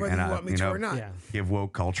wrong, Whether and you want me to or not. Yeah, give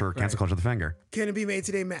woke culture, cancel culture the finger. Can it be made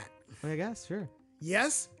today, Matt? I guess sure.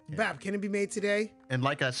 Yes? Bap, can it be made today? And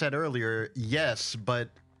like I said earlier, yes, but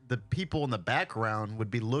the people in the background would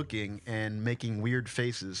be looking and making weird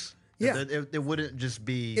faces. Yeah. It wouldn't just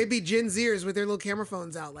be It'd be Gen Zers with their little camera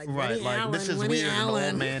phones out, like right. Woody Like Allen, this is Woody weird. An Allen.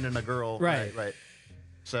 old man and a girl. Right. Right.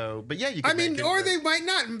 So, but yeah, you. I Can mean, make it, or but they might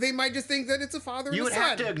not. They might just think that it's a father You and would a son,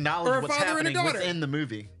 have to or acknowledge a what's father and a happening daughter. within the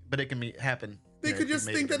movie, but it can happen. They You know, could if you just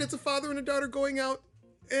made think it. that it's a father and a daughter going out,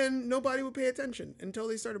 and nobody would pay attention until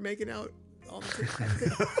they started making out all the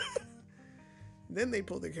time. Then they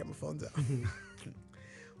pulled their camera phones out.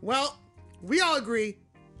 Well, we all agree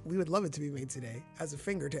we would love it to be made today as a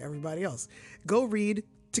finger to everybody else. Go read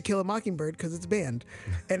To Kill a Mockingbird because it's banned.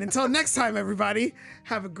 And until next time, everybody,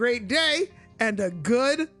 have a great day and a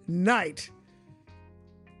good night.